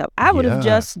for myself. I would have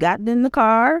just gotten in the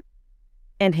car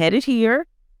and headed here,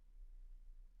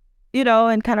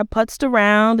 and kind of putzed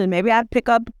around, and maybe I'd pick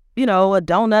up, a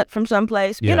donut from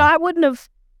someplace. I wouldn't have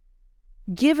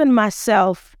given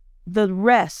myself the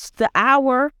rest, the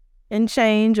hour and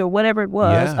change or whatever it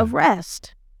was of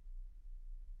rest.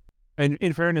 And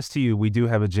in fairness to you, we do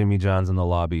have a Jimmy John's in the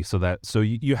lobby, so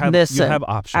you have Listen, you have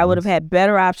options. I would have had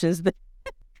better options.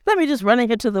 Let me just run and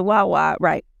get to the Wawa,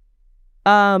 right?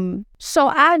 So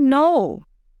I know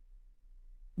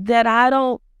that I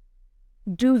don't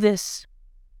do this.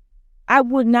 I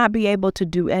would not be able to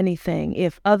do anything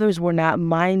if others were not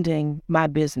minding my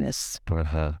business.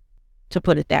 to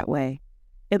put it that way.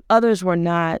 If others were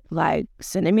not like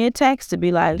sending me a text to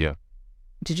be like, Yeah.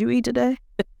 did you eat today?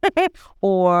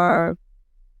 Or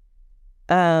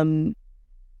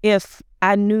if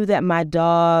I knew that my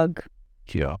dog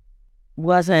Yeah.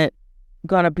 wasn't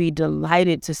going to be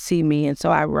delighted to see me, and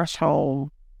so I rush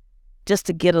home just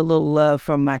to get a little love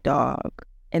from my dog,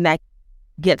 and that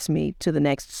gets me to the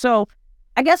next. So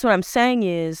I guess what I'm saying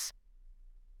is,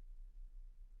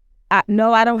 I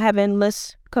don't have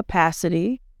endless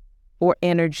capacity or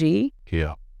energy.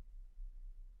 Yeah.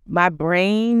 My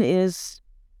brain is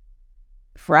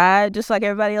fried just like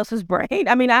everybody else's brain.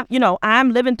 I mean,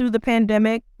 I'm living through the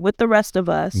pandemic with the rest of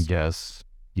us. Yes.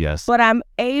 Yes. But I'm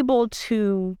able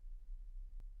to,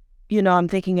 I'm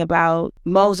thinking about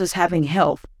Moses having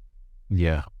help,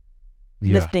 Yeah.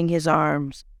 Yeah. lifting his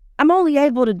arms. I'm only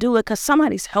able to do it because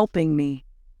somebody's helping me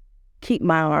keep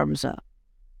my arms up.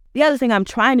 The other thing I'm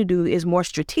trying to do is more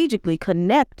strategically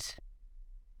connect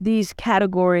these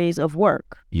categories of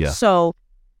work. Yeah. So,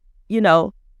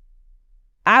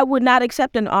 I would not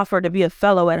accept an offer to be a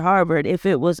fellow at Harvard if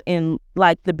it was in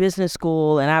like the business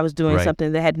school and I was doing Right.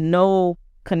 something that had no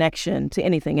connection to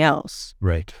anything else.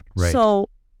 Right. Right. So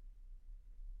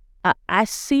I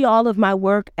see all of my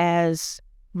work as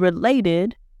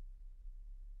related,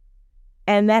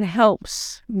 and that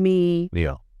helps me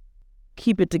yeah.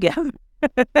 keep it together.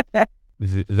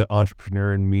 The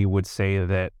entrepreneur in me would say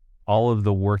that all of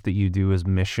the work that you do is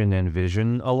mission and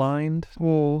vision aligned.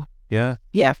 Oh. Yeah.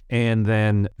 Yeah. And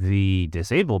then the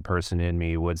disabled person in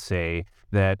me would say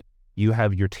that you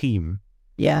have your team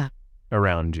Yeah.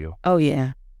 around you. Oh,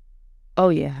 yeah. Oh,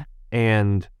 yeah.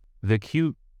 And the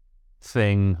cute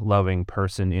thing loving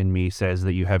person in me says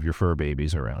that you have your fur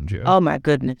babies around you. Oh, my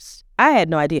goodness. I had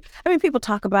no idea. I mean, people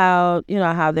talk about,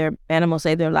 how their animals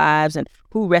saved their lives and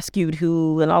who rescued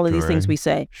who and all of these things we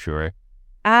say. Sure.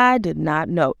 I did not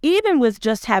know. Even with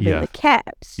just having the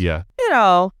cats. Yeah.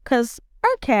 Because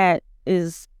our cat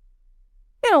is,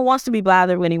 wants to be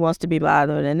bothered when he wants to be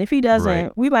bothered. And if he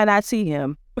doesn't, we might not see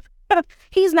him.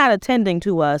 He's not attending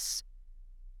to us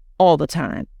all the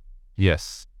time.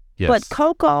 Yes. Yes. But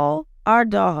Coco, our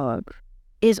dog,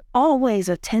 is always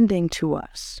attending to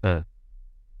us.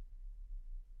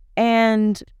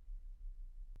 And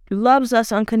loves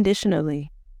us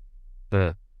unconditionally.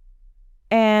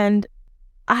 And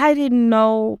I didn't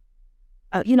know,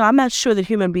 I'm not sure that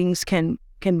human beings can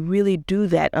really do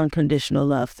that unconditional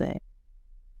love thing.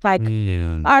 Like,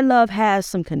 our love has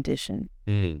some condition.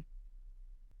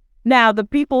 Now, the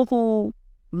people who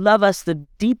love us the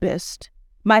deepest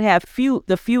might have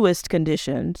the fewest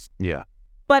conditions. Yeah.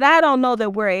 But I don't know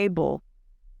that we're able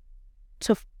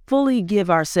to fully give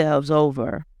ourselves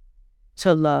over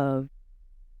to love.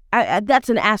 That's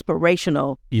an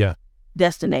aspirational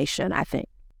destination, I think.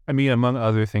 I mean, among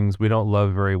other things, we don't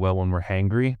love very well when we're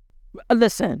hangry.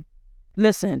 Listen,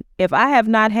 if I have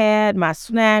not had my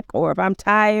snack or if I'm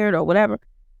tired or whatever,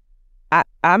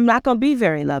 I'm not going to be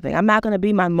very loving. I'm not going to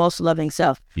be my most loving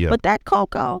self. Yeah. But that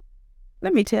Coco,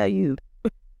 let me tell you,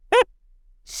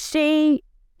 she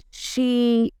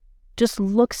just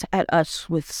looks at us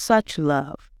with such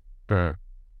love.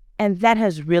 And that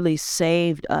has really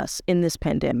saved us in this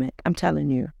pandemic. I'm telling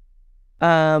you.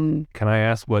 Can I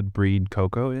ask what breed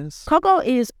Coco is? Coco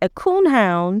is a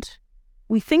coonhound.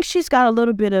 We think she's got a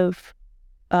little bit of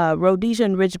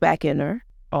Rhodesian Ridgeback in her.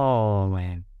 Oh,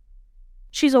 man.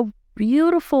 She's a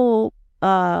beautiful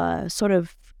sort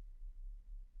of,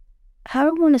 how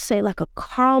do I want to say, like a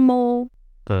caramel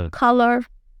color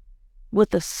with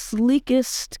the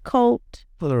sleekest coat.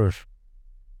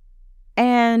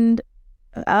 And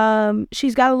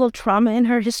she's got a little trauma in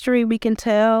her history, we can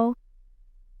tell.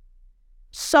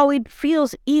 So it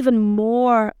feels even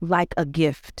more like a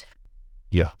gift.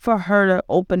 Yeah. For her to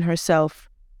open herself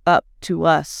up to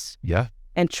us. Yeah.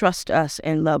 And trust us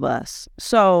and love us.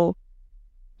 So,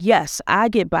 yes, I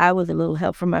get by with a little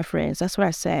help from my friends. That's what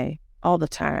I say all the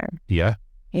time. Yeah.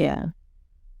 Yeah.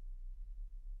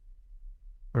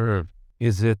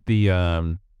 Is it the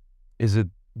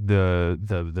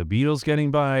Beatles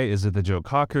getting by? Is it the Joe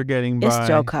Cocker getting by? It's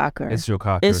Joe Cocker. It's Joe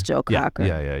Cocker. It's Joe Cocker.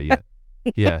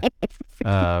 Yeah.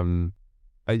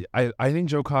 I think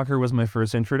Joe Cocker was my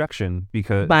first introduction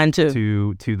Mine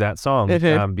too. to that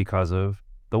song because of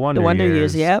the Wonder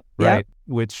Years. Yep. Right. Yep.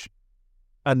 Which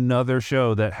another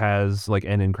show that has like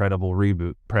an incredible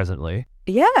reboot presently.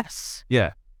 Yes.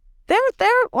 Yeah. They're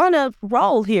on a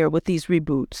roll here with these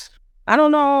reboots. I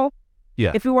don't know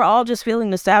if we were all just feeling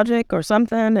nostalgic or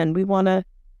something and we want to,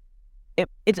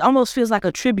 it almost feels like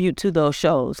a tribute to those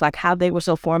shows, like how they were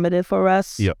so formative for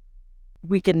us. Yep.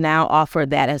 We can now offer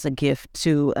that as a gift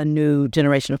to a new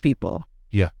generation of people.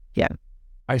 Yeah. Yeah.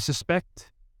 I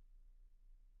suspect,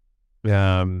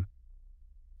 friend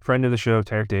of the show,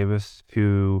 Tarek Davis,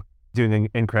 who doing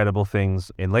incredible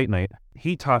things in late night,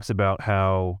 he talks about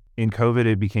how in COVID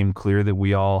it became clear that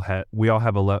we all have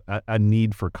a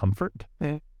need for comfort.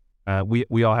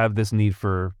 We all have this need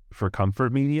for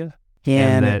comfort media,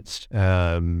 and that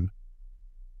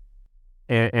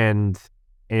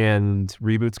and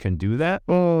reboots can do that.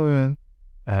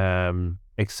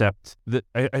 Except that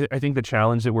I think the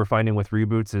challenge that we're finding with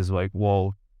reboots is like,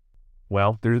 well,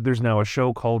 there's now a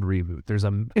show called Reboot.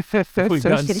 We've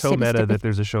gotten so meta that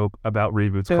there's a show about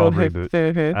reboots called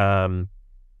Reboot.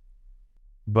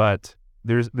 But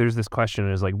there's this question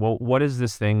is like, well, what is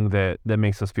this thing that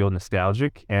makes us feel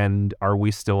nostalgic, and are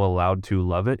we still allowed to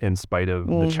love it in spite of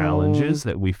the challenges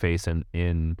that we face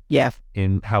in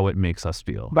how it makes us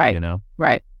feel? Right. You know?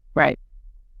 Right.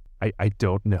 I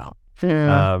don't know. I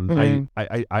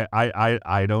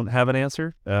don't have an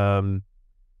answer.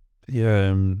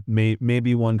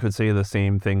 Maybe one could say the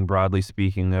same thing broadly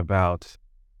speaking about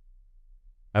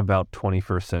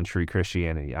 21st century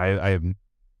Christianity.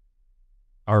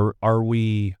 Are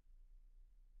we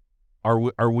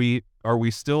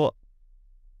still,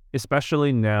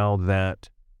 especially now that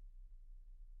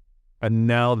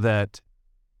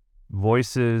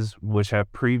voices which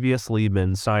have previously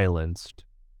been silenced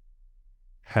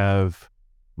have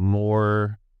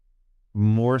more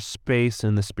space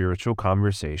in the spiritual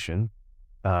conversation,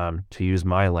 to use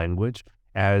my language,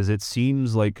 as it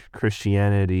seems like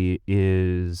Christianity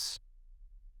is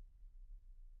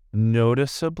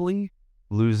noticeably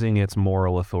losing its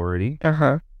moral authority.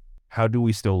 How do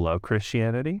we still love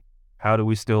Christianity? How do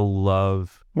we still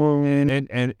love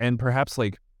and perhaps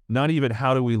like not even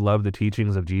how do we love the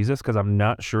teachings of Jesus? Because I'm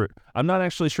not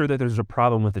actually sure that there's a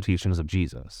problem with the teachings of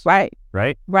Jesus. Right.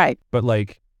 But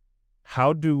like,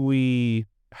 how do we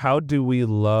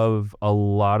love a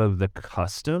lot of the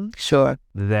customs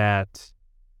that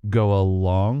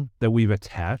we've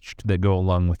attached that go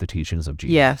along with the teachings of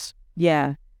Jesus? Yes.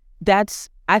 Yeah.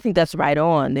 I think that's right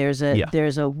on. There's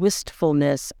a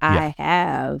wistfulness I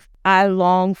have. I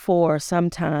long for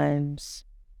sometimes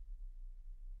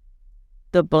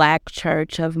the Black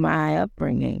church of my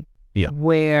upbringing,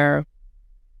 where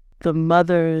the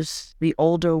mothers, the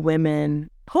older women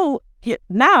who,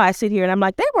 now I sit here and I'm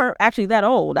like, they weren't actually that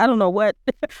old. I don't know what,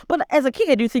 but as a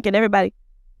kid, you're thinking everybody,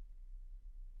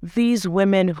 these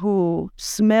women who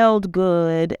smelled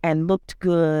good and looked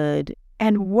good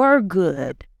and were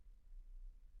good,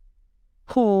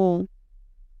 who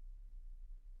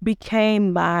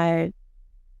became my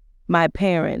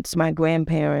parents, my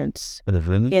grandparents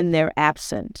in their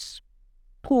absence,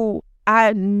 who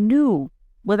I knew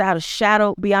beyond a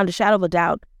shadow of a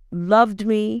doubt, loved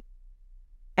me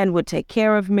and would take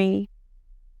care of me.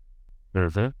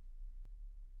 I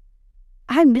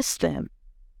miss them.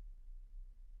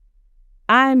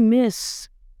 I miss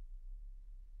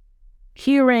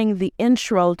hearing the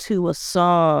intro to a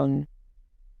song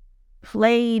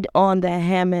played on the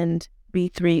Hammond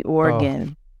B3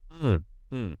 organ.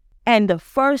 And the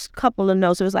first couple of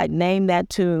notes, it was like, name that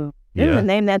tune.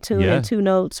 Name that tune in 2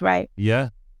 notes, right? Yeah.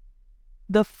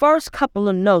 The first couple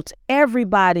of notes,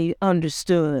 everybody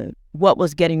understood what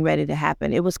was getting ready to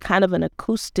happen. It was kind of an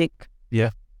acoustic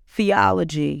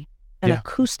theology, an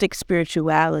acoustic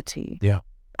spirituality. Yeah.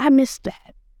 I missed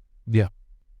that. Yeah.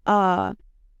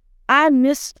 I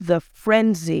missed the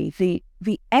frenzy,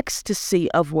 the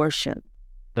ecstasy of worship,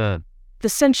 the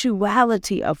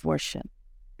sensuality of worship.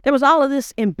 There was all of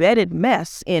this embedded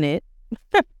mess in it,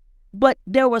 but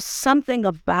there was something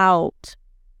about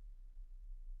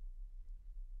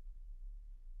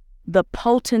the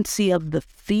potency of the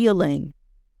feeling.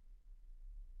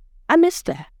 I missed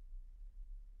that.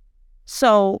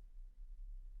 So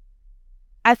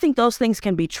I think those things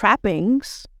can be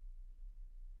trappings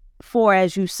for,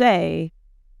 as you say,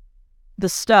 the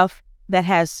stuff that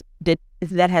has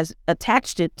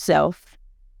attached itself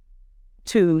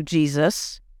to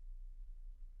Jesus,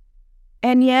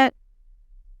 and yet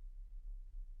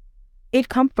it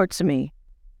comforts me.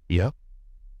 Yeah.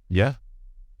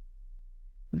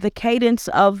 The cadence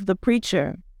of the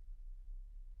preacher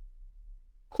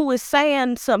who is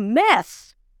saying some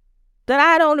mess that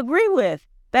I don't agree with,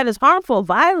 that is harmful,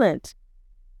 violent,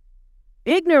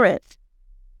 ignorant.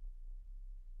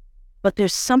 But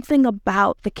there's something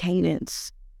about the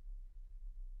cadence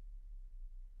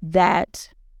that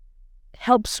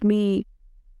helps me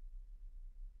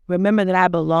remember that I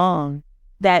belong,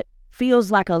 that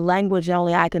feels like a language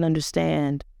only I can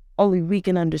understand, only we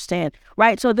can understand,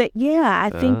 right? So that, I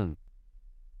think...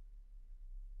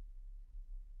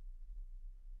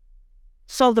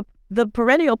 So the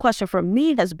perennial question for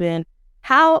me has been,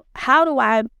 how do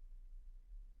I,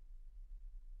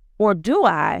 or do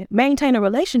I maintain a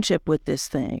relationship with this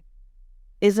thing?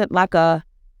 Is it like a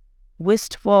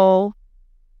wistful,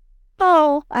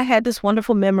 oh, I had this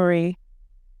wonderful memory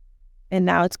and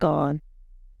now it's gone?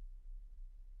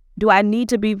 Do I need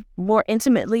to be more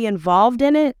intimately involved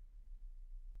in it?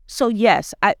 So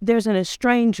yes, there's an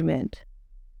estrangement.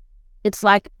 It's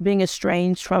like being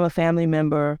estranged from a family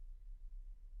member.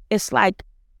 It's like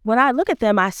when I look at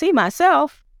them, I see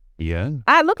myself. Yeah.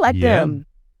 I look like them.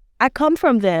 I come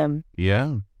from them.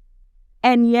 Yeah.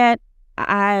 And yet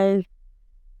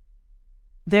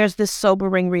there's this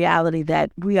sobering reality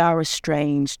that we are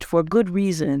estranged for good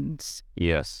reasons.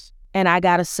 Yes. And I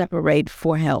got to separate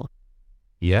for health.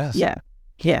 Yes. Yeah.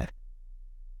 Yeah.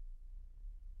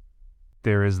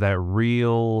 There is that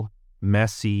real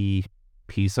messy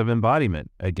piece of embodiment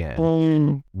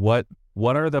again. What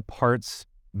are the parts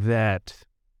that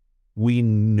we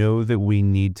know that we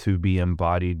need to be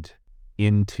embodied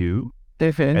into,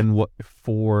 and what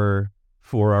for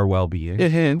our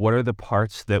well-being? What are the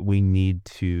parts that we need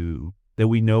to, that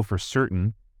we know for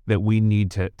certain that we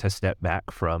need to step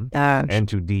back from and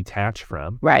to detach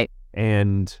from? Right.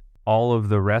 And all of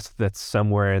the rest that's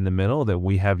somewhere in the middle that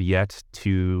we have yet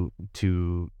to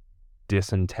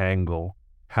disentangle.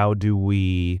 How do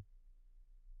we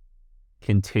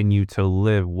continue to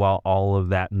live while all of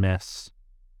that mess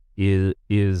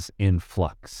is in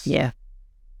flux? Yeah.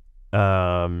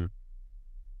 Yeah.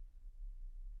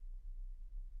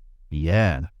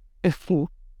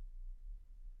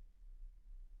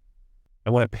 I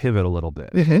want to pivot a little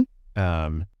bit.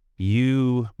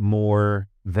 You, more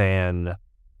than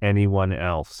anyone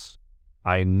else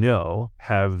I know,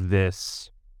 have this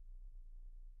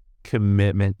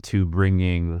commitment to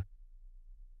bringing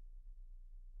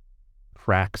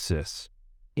praxis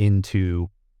into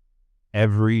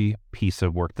every piece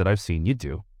of work that I've seen you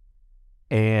do.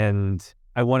 And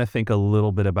I want to think a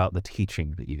little bit about the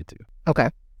teaching that you do. Okay.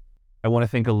 I want to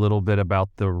think a little bit about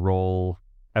the role,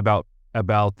 about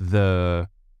the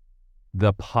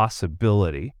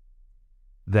possibility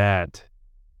that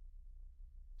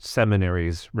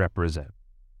seminaries represent,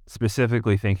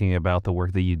 specifically thinking about the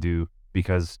work that you do,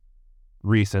 because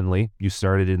recently you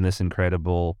started in this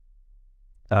incredible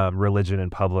religion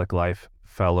and public life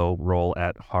fellow role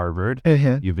at Harvard.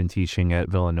 You've been teaching at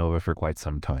Villanova for quite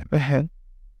some time.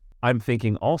 I'm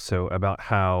thinking also about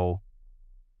how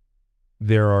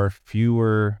there are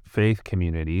fewer faith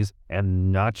communities,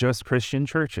 and not just Christian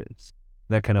churches,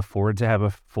 that can afford to have a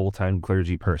full-time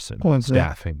clergy person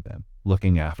staffing them,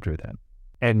 looking after them.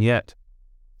 And yet,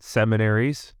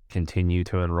 seminaries continue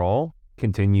to enroll,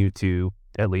 continue to,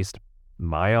 at least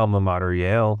my alma mater,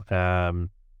 Yale,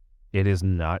 it is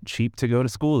not cheap to go to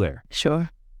school there. Sure.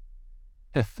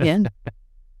 Yeah.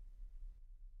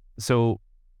 So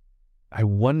I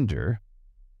wonder,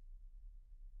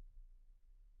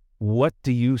 what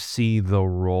do you see the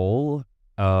role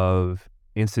of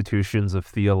institutions of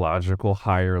theological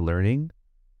higher learning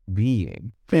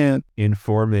being in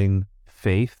forming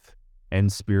faith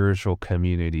and spiritual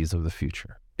communities of the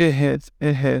future?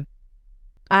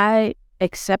 I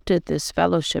accepted this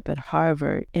fellowship at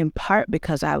Harvard in part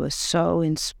because I was so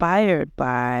inspired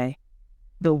by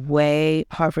the way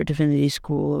Harvard Divinity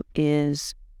School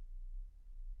is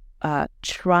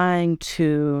trying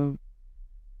to,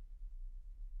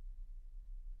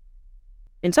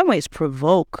 in some ways,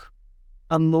 provoke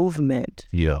a movement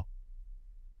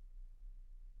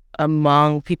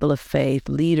among people of faith,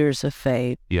 leaders of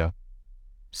faith,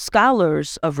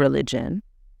 scholars of religion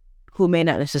who may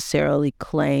not necessarily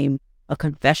claim a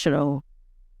confessional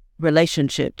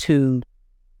relationship to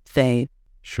faith.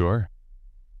 Sure.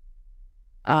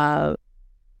 The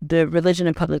Religion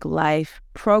and Public Life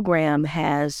program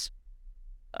has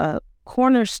a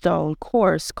cornerstone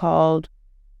course called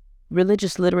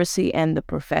Religious Literacy and the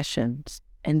Professions.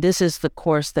 And this is the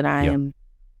course that I am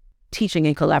teaching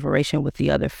in collaboration with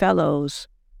the other fellows.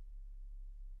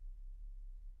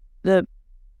 The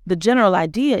general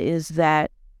idea is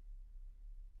that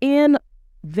in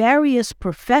various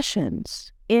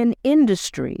professions, in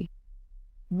industry,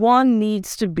 one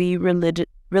needs to be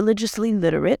religiously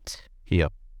literate.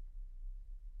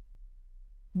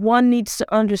 One needs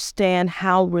to understand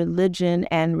how religion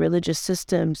and religious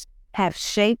systems have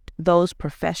shaped those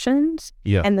professions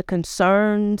and the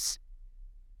concerns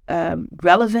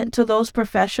relevant to those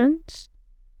professions.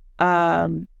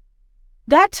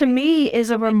 That to me is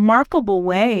a remarkable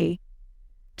way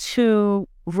to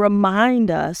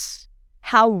remind us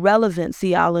how relevant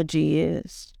theology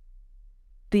is,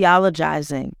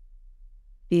 theologizing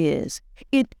is.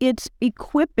 It's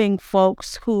equipping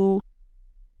folks who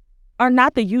are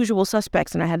not the usual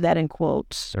suspects, and I have that in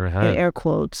quotes, in air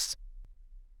quotes,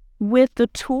 with the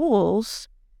tools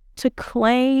to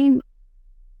claim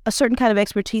a certain kind of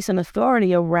expertise and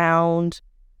authority around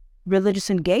religious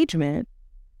engagement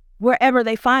wherever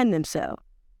they find themselves.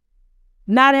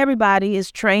 Not everybody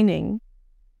is training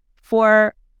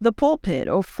for the pulpit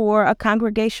or for a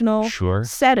congregational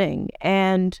setting.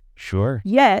 And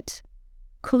yet,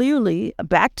 clearly,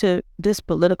 back to this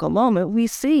political moment, we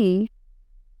see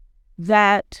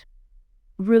that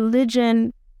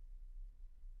religion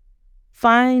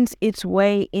finds its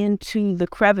way into the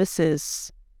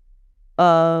crevices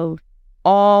of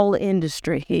all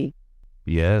industry.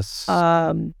 Yes.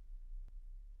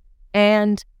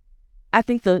 And I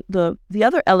think the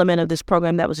other element of this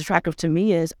program that was attractive to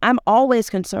me is I'm always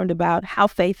concerned about how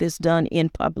faith is done in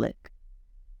public.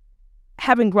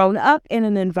 Having grown up in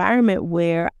an environment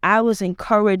where I was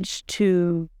encouraged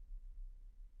to,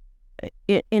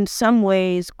 in some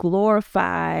ways,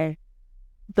 glorify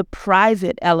the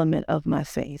private element of my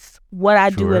faith, what I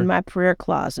do in my prayer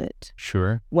closet,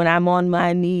 when I'm on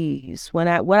my knees, what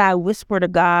I whisper to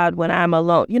God when I'm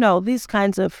alone, these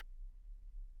kinds of,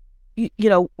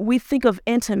 we think of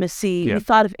intimacy, we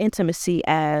thought of intimacy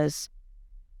as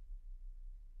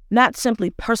not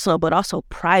simply personal, but also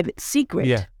private, secret.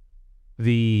 Yeah.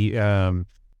 The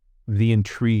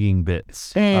intriguing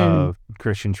bits of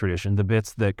Christian tradition, the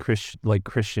bits that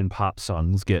Christian pop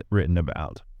songs get written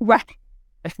about. Right.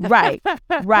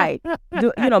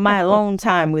 My alone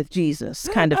time with Jesus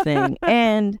kind of thing.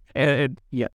 And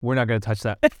we're not going to touch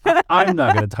that. I'm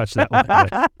not going to touch that one.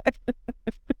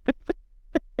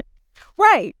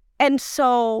 Right. And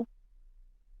so,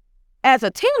 as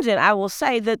a tangent, I will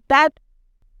say that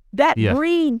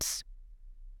breeds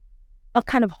a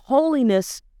kind of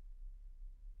holiness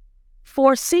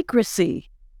for secrecy.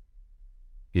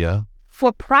 Yeah.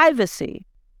 For privacy.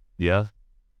 Yeah.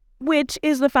 Which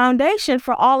is the foundation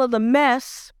for all of the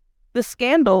mess, the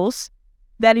scandals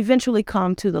that eventually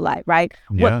come to the light, right?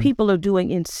 Yeah. What people are doing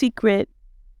in secret,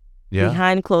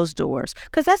 behind closed doors.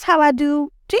 Because that's how I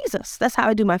do Jesus. That's how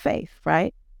I do my faith,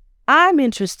 right? I'm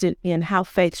interested in how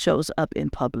faith shows up in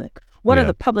public. What are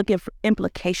the public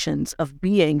implications of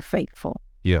being faithful,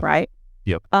 right?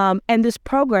 Yep. And this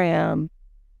program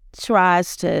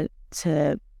tries to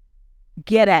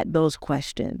get at those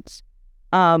questions.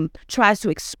 Tries to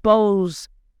expose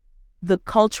the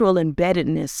cultural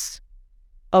embeddedness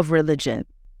of religion.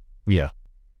 Yeah.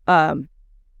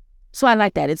 So I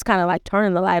like that. It's kind of like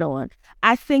turning the light on.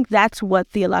 I think that's what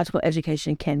theological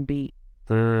education can be.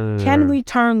 Can we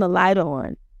turn the light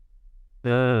on?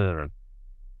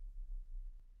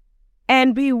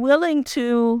 And be willing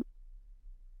to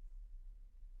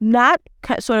not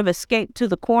sort of escape to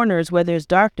the corners where there's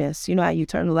darkness. You know how you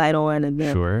turn the light on and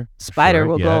the spider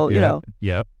will go,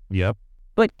 Yep.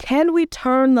 But can we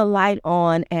turn the light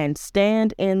on and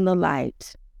stand in the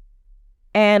light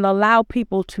and allow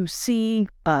people to see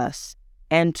us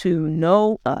and to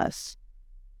know us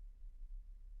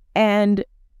and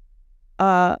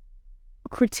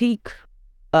critique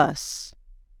us?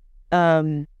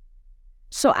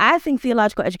 So I think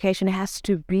theological education has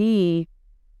to be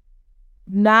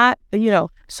not,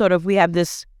 sort of, we have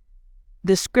this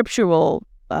scriptural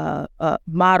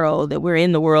motto that we're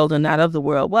in the world and not of the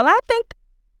world. Well, I think,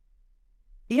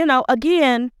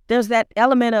 again, there's that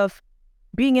element of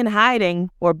being in hiding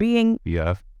or being.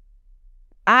 Yeah.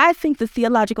 I think the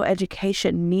theological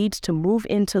education needs to move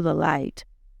into the light,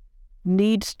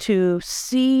 needs to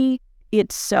see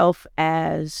itself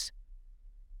as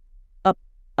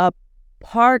a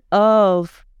part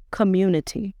of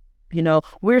community.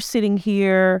 We're sitting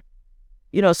here,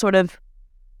 sort of,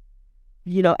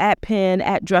 at Penn,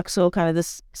 at Drexel, kind of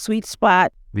this sweet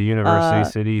spot. The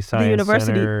University City Science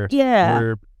Center.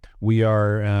 Yeah. We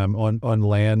are on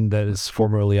land that is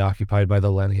formerly occupied by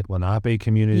the Lenape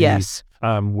community. Yes.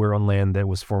 We're on land that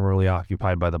was formerly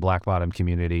occupied by the Black Bottom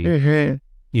community. Mm-hmm.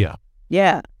 Yeah.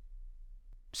 Yeah.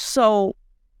 So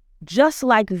just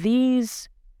like these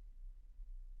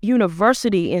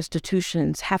university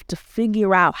institutions have to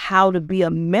figure out how to be a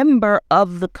member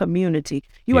of the community.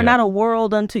 You are not a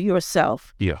world unto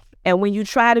yourself. Yeah. And when you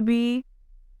try to be,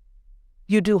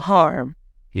 you do harm.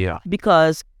 Yeah.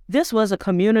 Because this was a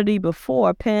community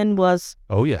before Penn was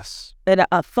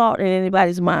a thought in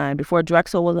anybody's mind, before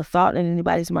Drexel was a thought in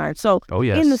anybody's mind. So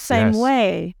in the same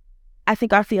way, I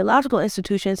think our theological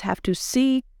institutions have to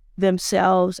see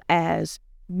themselves as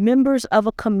members of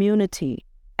a community,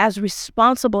 as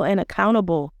responsible and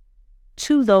accountable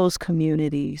to those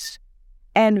communities,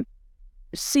 and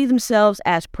see themselves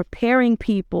as preparing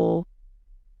people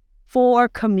for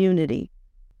community.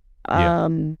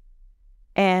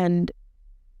 And,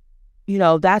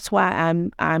 that's why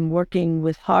I'm working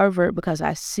with Harvard, because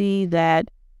I see that,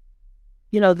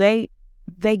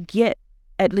 they get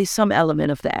at least some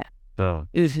element of that. So,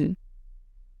 Mm-hmm.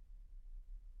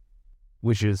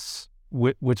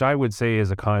 which I would say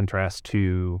is a contrast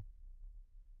to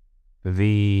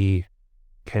the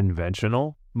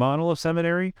conventional model of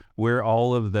seminary, where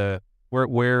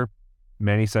where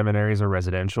many seminaries are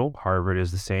residential. Harvard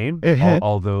is the same,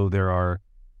 although there are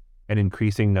an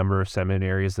increasing number of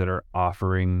seminaries that are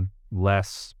offering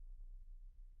less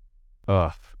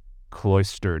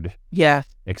cloistered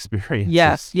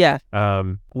experiences. Yeah.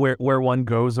 Where one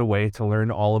goes away to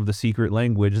learn all of the secret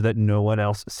language that no one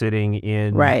else sitting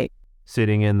in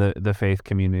the faith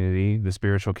community, the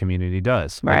spiritual community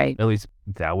does. Right. At least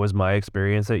that was my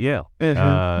experience at Yale.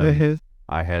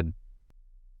 I had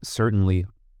certainly,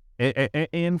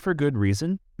 and for good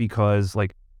reason, because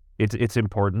it's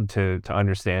important to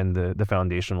understand the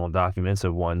foundational documents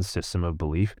of one's system of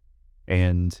belief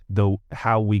and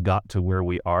how we got to where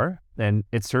we are. And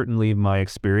it's certainly my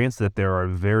experience that there are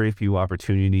very few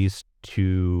opportunities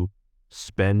to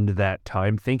spend that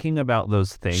time thinking about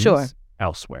those things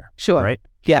elsewhere. Sure. Right?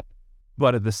 Yep.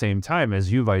 But at the same time,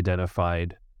 as you've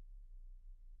identified,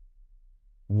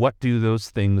 what do those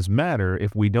things matter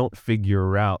if we don't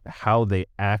figure out how they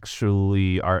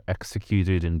actually are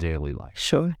executed in daily life?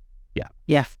 Sure. Yeah.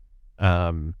 Yeah.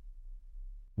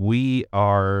 We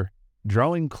are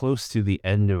drawing close to the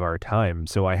end of our time,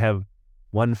 so I have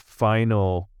one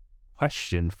final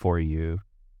question for you.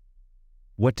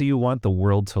 What do you want the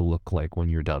world to look like when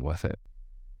you're done with it?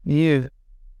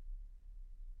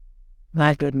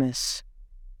 My goodness.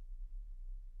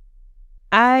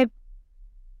 I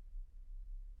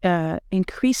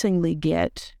increasingly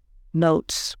get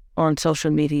notes on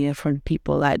social media from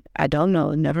people I don't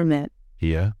know, never met.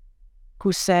 Yeah.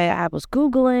 Who say I was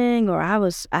Googling, or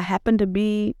I happened to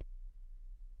be,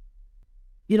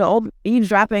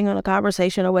 eavesdropping on a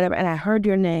conversation or whatever, and I heard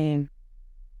your name.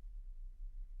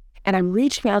 And I'm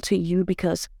reaching out to you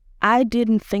because I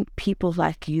didn't think people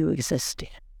like you existed.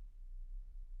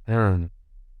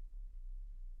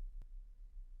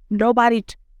 Nobody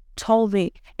told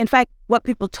me. In fact, what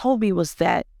people told me was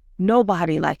that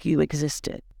nobody like you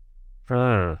existed.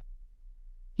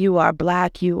 You are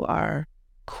Black, you are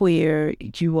queer,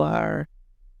 you are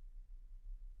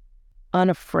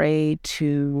unafraid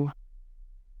to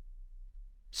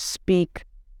speak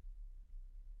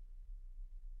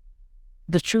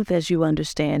the truth as you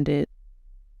understand it.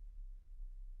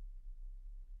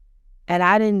 And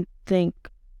I didn't think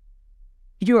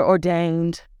you were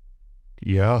ordained.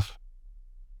 Yeah.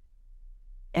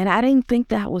 And I didn't think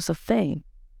that was a thing.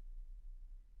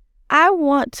 I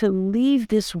want to leave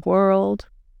this world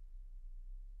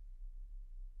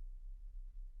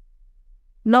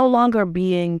no longer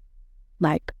being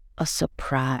like a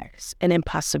surprise, an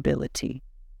impossibility.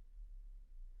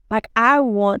 Like, I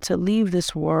want to leave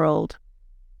this world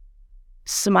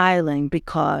smiling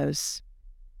because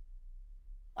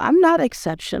I'm not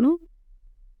exceptional.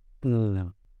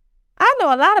 No. I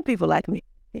know a lot of people like me.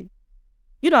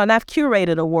 And I've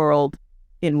curated a world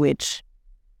in which,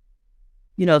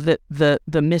 the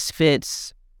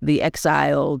misfits, the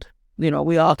exiled,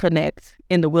 we all connect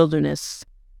in the wilderness.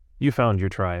 You found your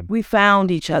tribe. We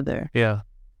found each other. Yeah.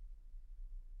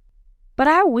 But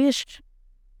I wish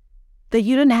that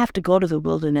you didn't have to go to the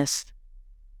wilderness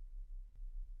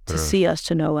to see us,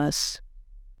 to know us,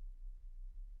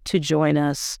 to join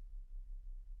us.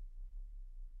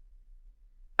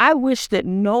 I wish that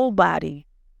nobody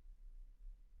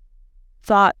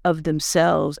thought of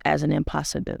themselves as an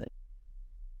impossibility.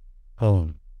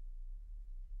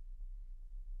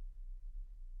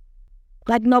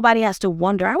 Like, nobody has to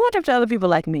wonder, I wonder if there are other people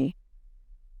like me.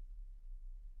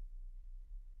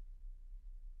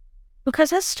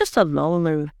 Because that's just a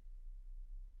lonely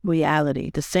reality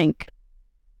to think,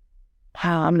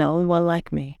 how I'm the only one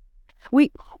like me.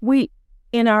 We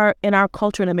in our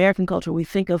culture, in American culture, we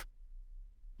think of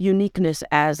uniqueness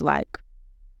as like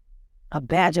a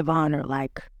badge of honor,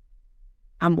 like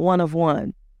I'm one of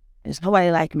one. There's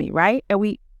nobody like me, right? But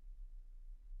we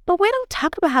don't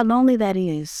talk about how lonely that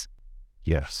is.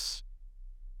 Yes.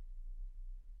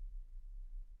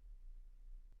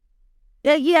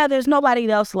 Yeah, there's nobody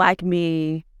else like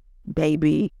me,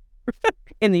 baby,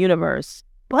 in the universe.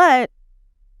 But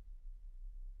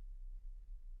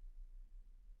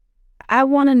I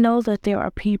want to know that there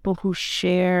are people who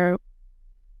share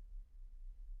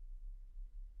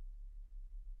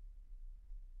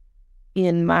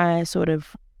in my sort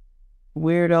of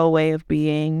weirdo way of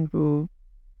being, who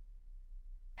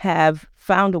have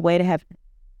found a way to have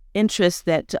interests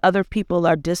that to other people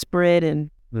are disparate and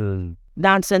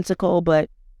nonsensical, but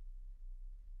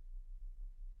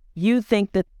you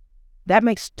think that that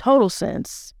makes total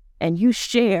sense, and you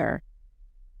share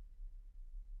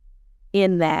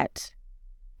in that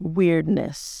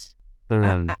weirdness.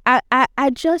 I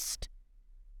just,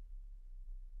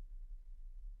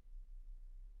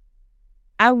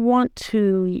 I want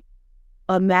to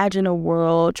imagine a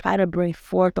world, try to bring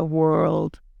forth a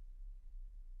world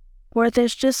where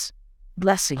there's just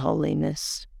blessing,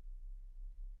 holiness.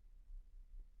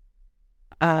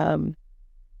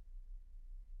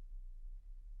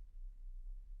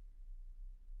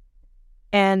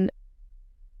 And,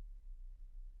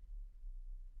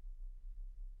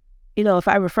 you know, if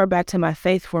I refer back to my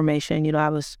faith formation, you know, I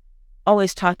was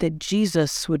always taught that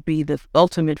Jesus would be the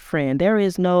ultimate friend. There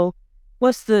is no,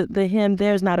 what's the hymn?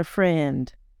 There's not a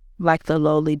friend like the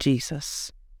lowly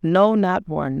Jesus. No, not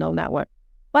one. No, not one.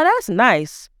 Well, that's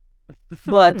nice.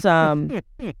 But I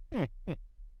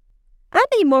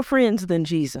need more friends than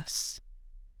Jesus.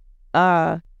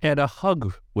 And a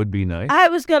hug would be nice. I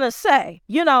was going to say,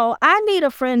 you know, I need a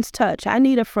friend's touch. I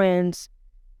need a friend's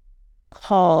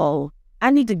call. I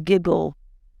need to giggle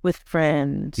with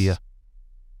friends. Yeah.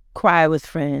 Cry with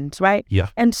friends, right? Yeah.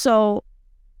 And so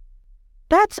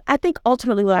that's, I think,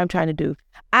 ultimately what I'm trying to do.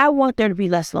 I want there to be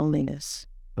less loneliness.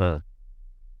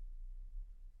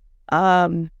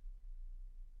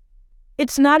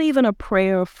 It's not even a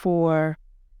prayer for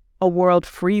a world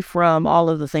free from all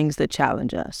of the things that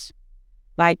challenge us.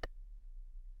 Like,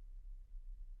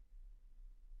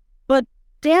 but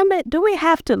damn it, do we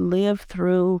have to live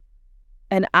through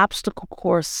an obstacle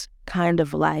course kind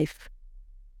of life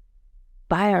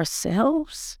by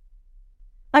ourselves?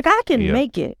 Like, I can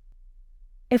make it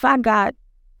if I got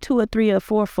 2 or 3 or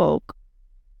 4 folk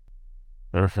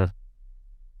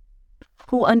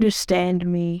who understand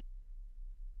me,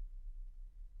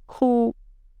 who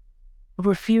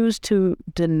refuse to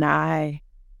deny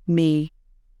me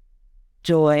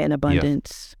joy and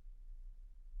abundance,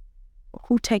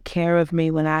 who take care of me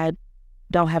when I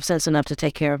don't have sense enough to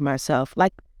take care of myself.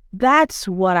 Like, that's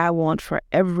what I want for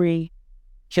every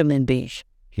human being.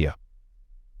 Yeah.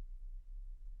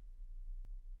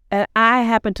 And I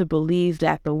happen to believe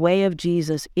that the way of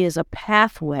Jesus is a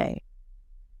pathway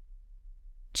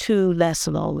to less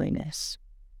loneliness.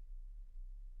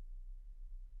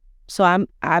 So I'm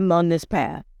on this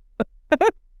path.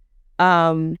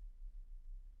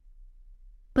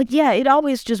 But yeah, it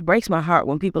always just breaks my heart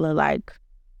when people are like,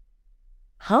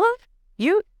 huh?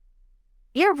 You're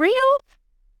real?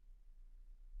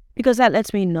 Because that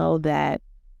lets me know that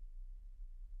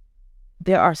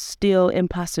there are still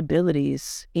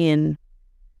impossibilities in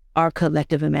our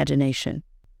collective imagination.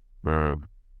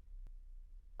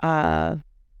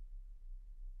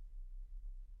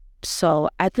 So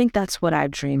I think that's what I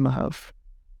dream of.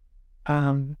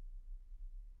 I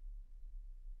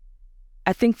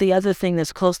think the other thing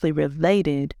that's closely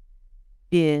related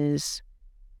is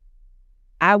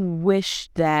I wish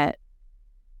that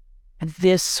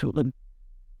this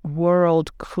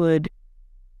world could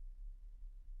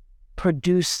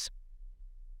produce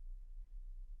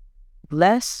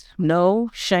no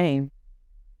shame.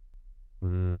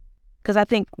 Because I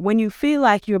think when you feel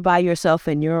like you're by yourself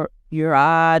and you're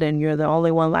odd and you're the only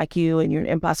one like you and you're an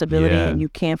impossibility and you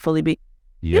can't fully be,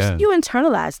 you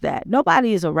internalize that.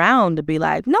 Nobody is around to be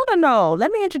like, no,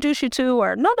 let me introduce you to,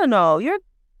 or no,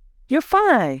 you're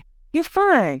fine. You're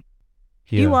fine.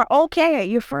 Yeah. You are okay.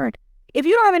 You're fine. If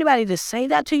you don't have anybody to say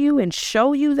that to you and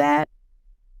show you that,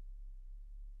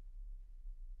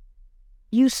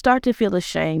 you start to feel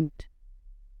ashamed.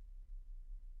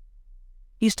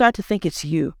 You start to think it's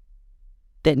you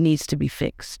that needs to be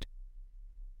fixed.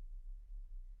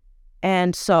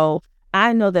 And so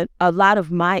I know that a lot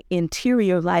of my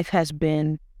interior life has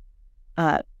been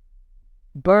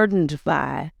burdened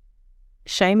by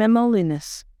shame and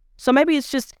loneliness. So maybe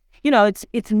it's just, you know,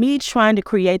 it's me trying to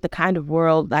create the kind of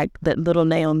world like that little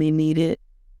Naomi needed,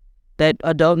 that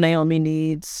adult Naomi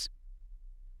needs.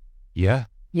 Yeah.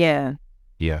 Yeah.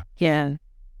 Yeah. Yeah.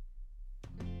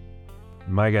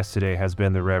 My guest today has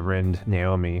been the Reverend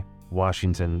Naomi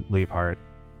Washington-Leapheart.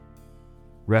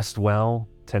 Rest well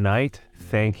tonight.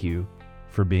 Thank you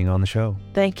for being on the show.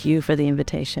 Thank you for the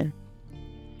invitation.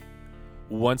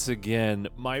 Once again,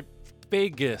 my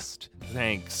biggest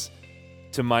thanks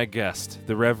to my guest,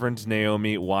 the Reverend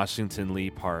Naomi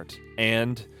Washington-Leapheart,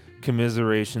 and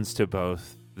commiserations to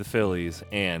both the Phillies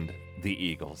and the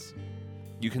Eagles.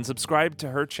 You can subscribe to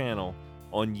her channel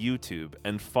on YouTube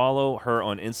and follow her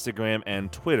on Instagram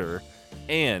and Twitter,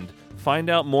 and find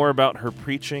out more about her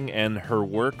preaching and her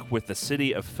work with the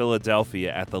city of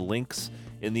Philadelphia at the links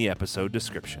in the episode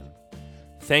description.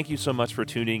 Thank you so much for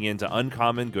tuning in to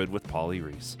Uncommon Good with Polly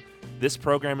Reese. This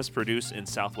program is produced in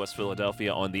Southwest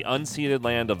Philadelphia on the unceded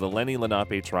land of the Lenni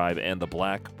Lenape tribe and the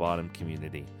Black Bottom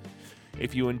community.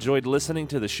 If you enjoyed listening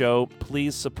to the show,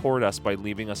 please support us by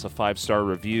leaving us a 5-star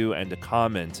review and a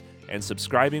comment and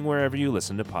subscribing wherever you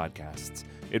listen to podcasts.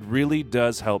 It really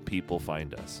does help people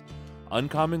find us.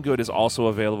 Uncommon Good is also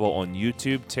available on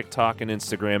YouTube, TikTok, and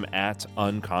Instagram at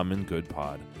Uncommon Good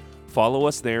Pod. Follow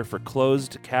us there for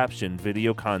closed caption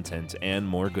video content and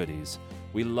more goodies.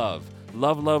 We love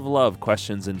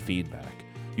questions and feedback.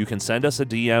 You can send us a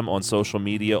DM on social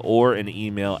media or an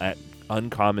email at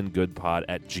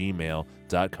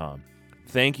uncommongoodpod@gmail.com.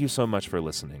 Thank you so much for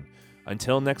listening.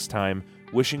 Until next time,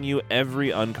 wishing you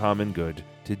every uncommon good,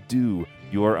 to do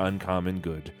your uncommon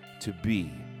good, to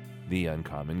be the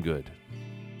uncommon good.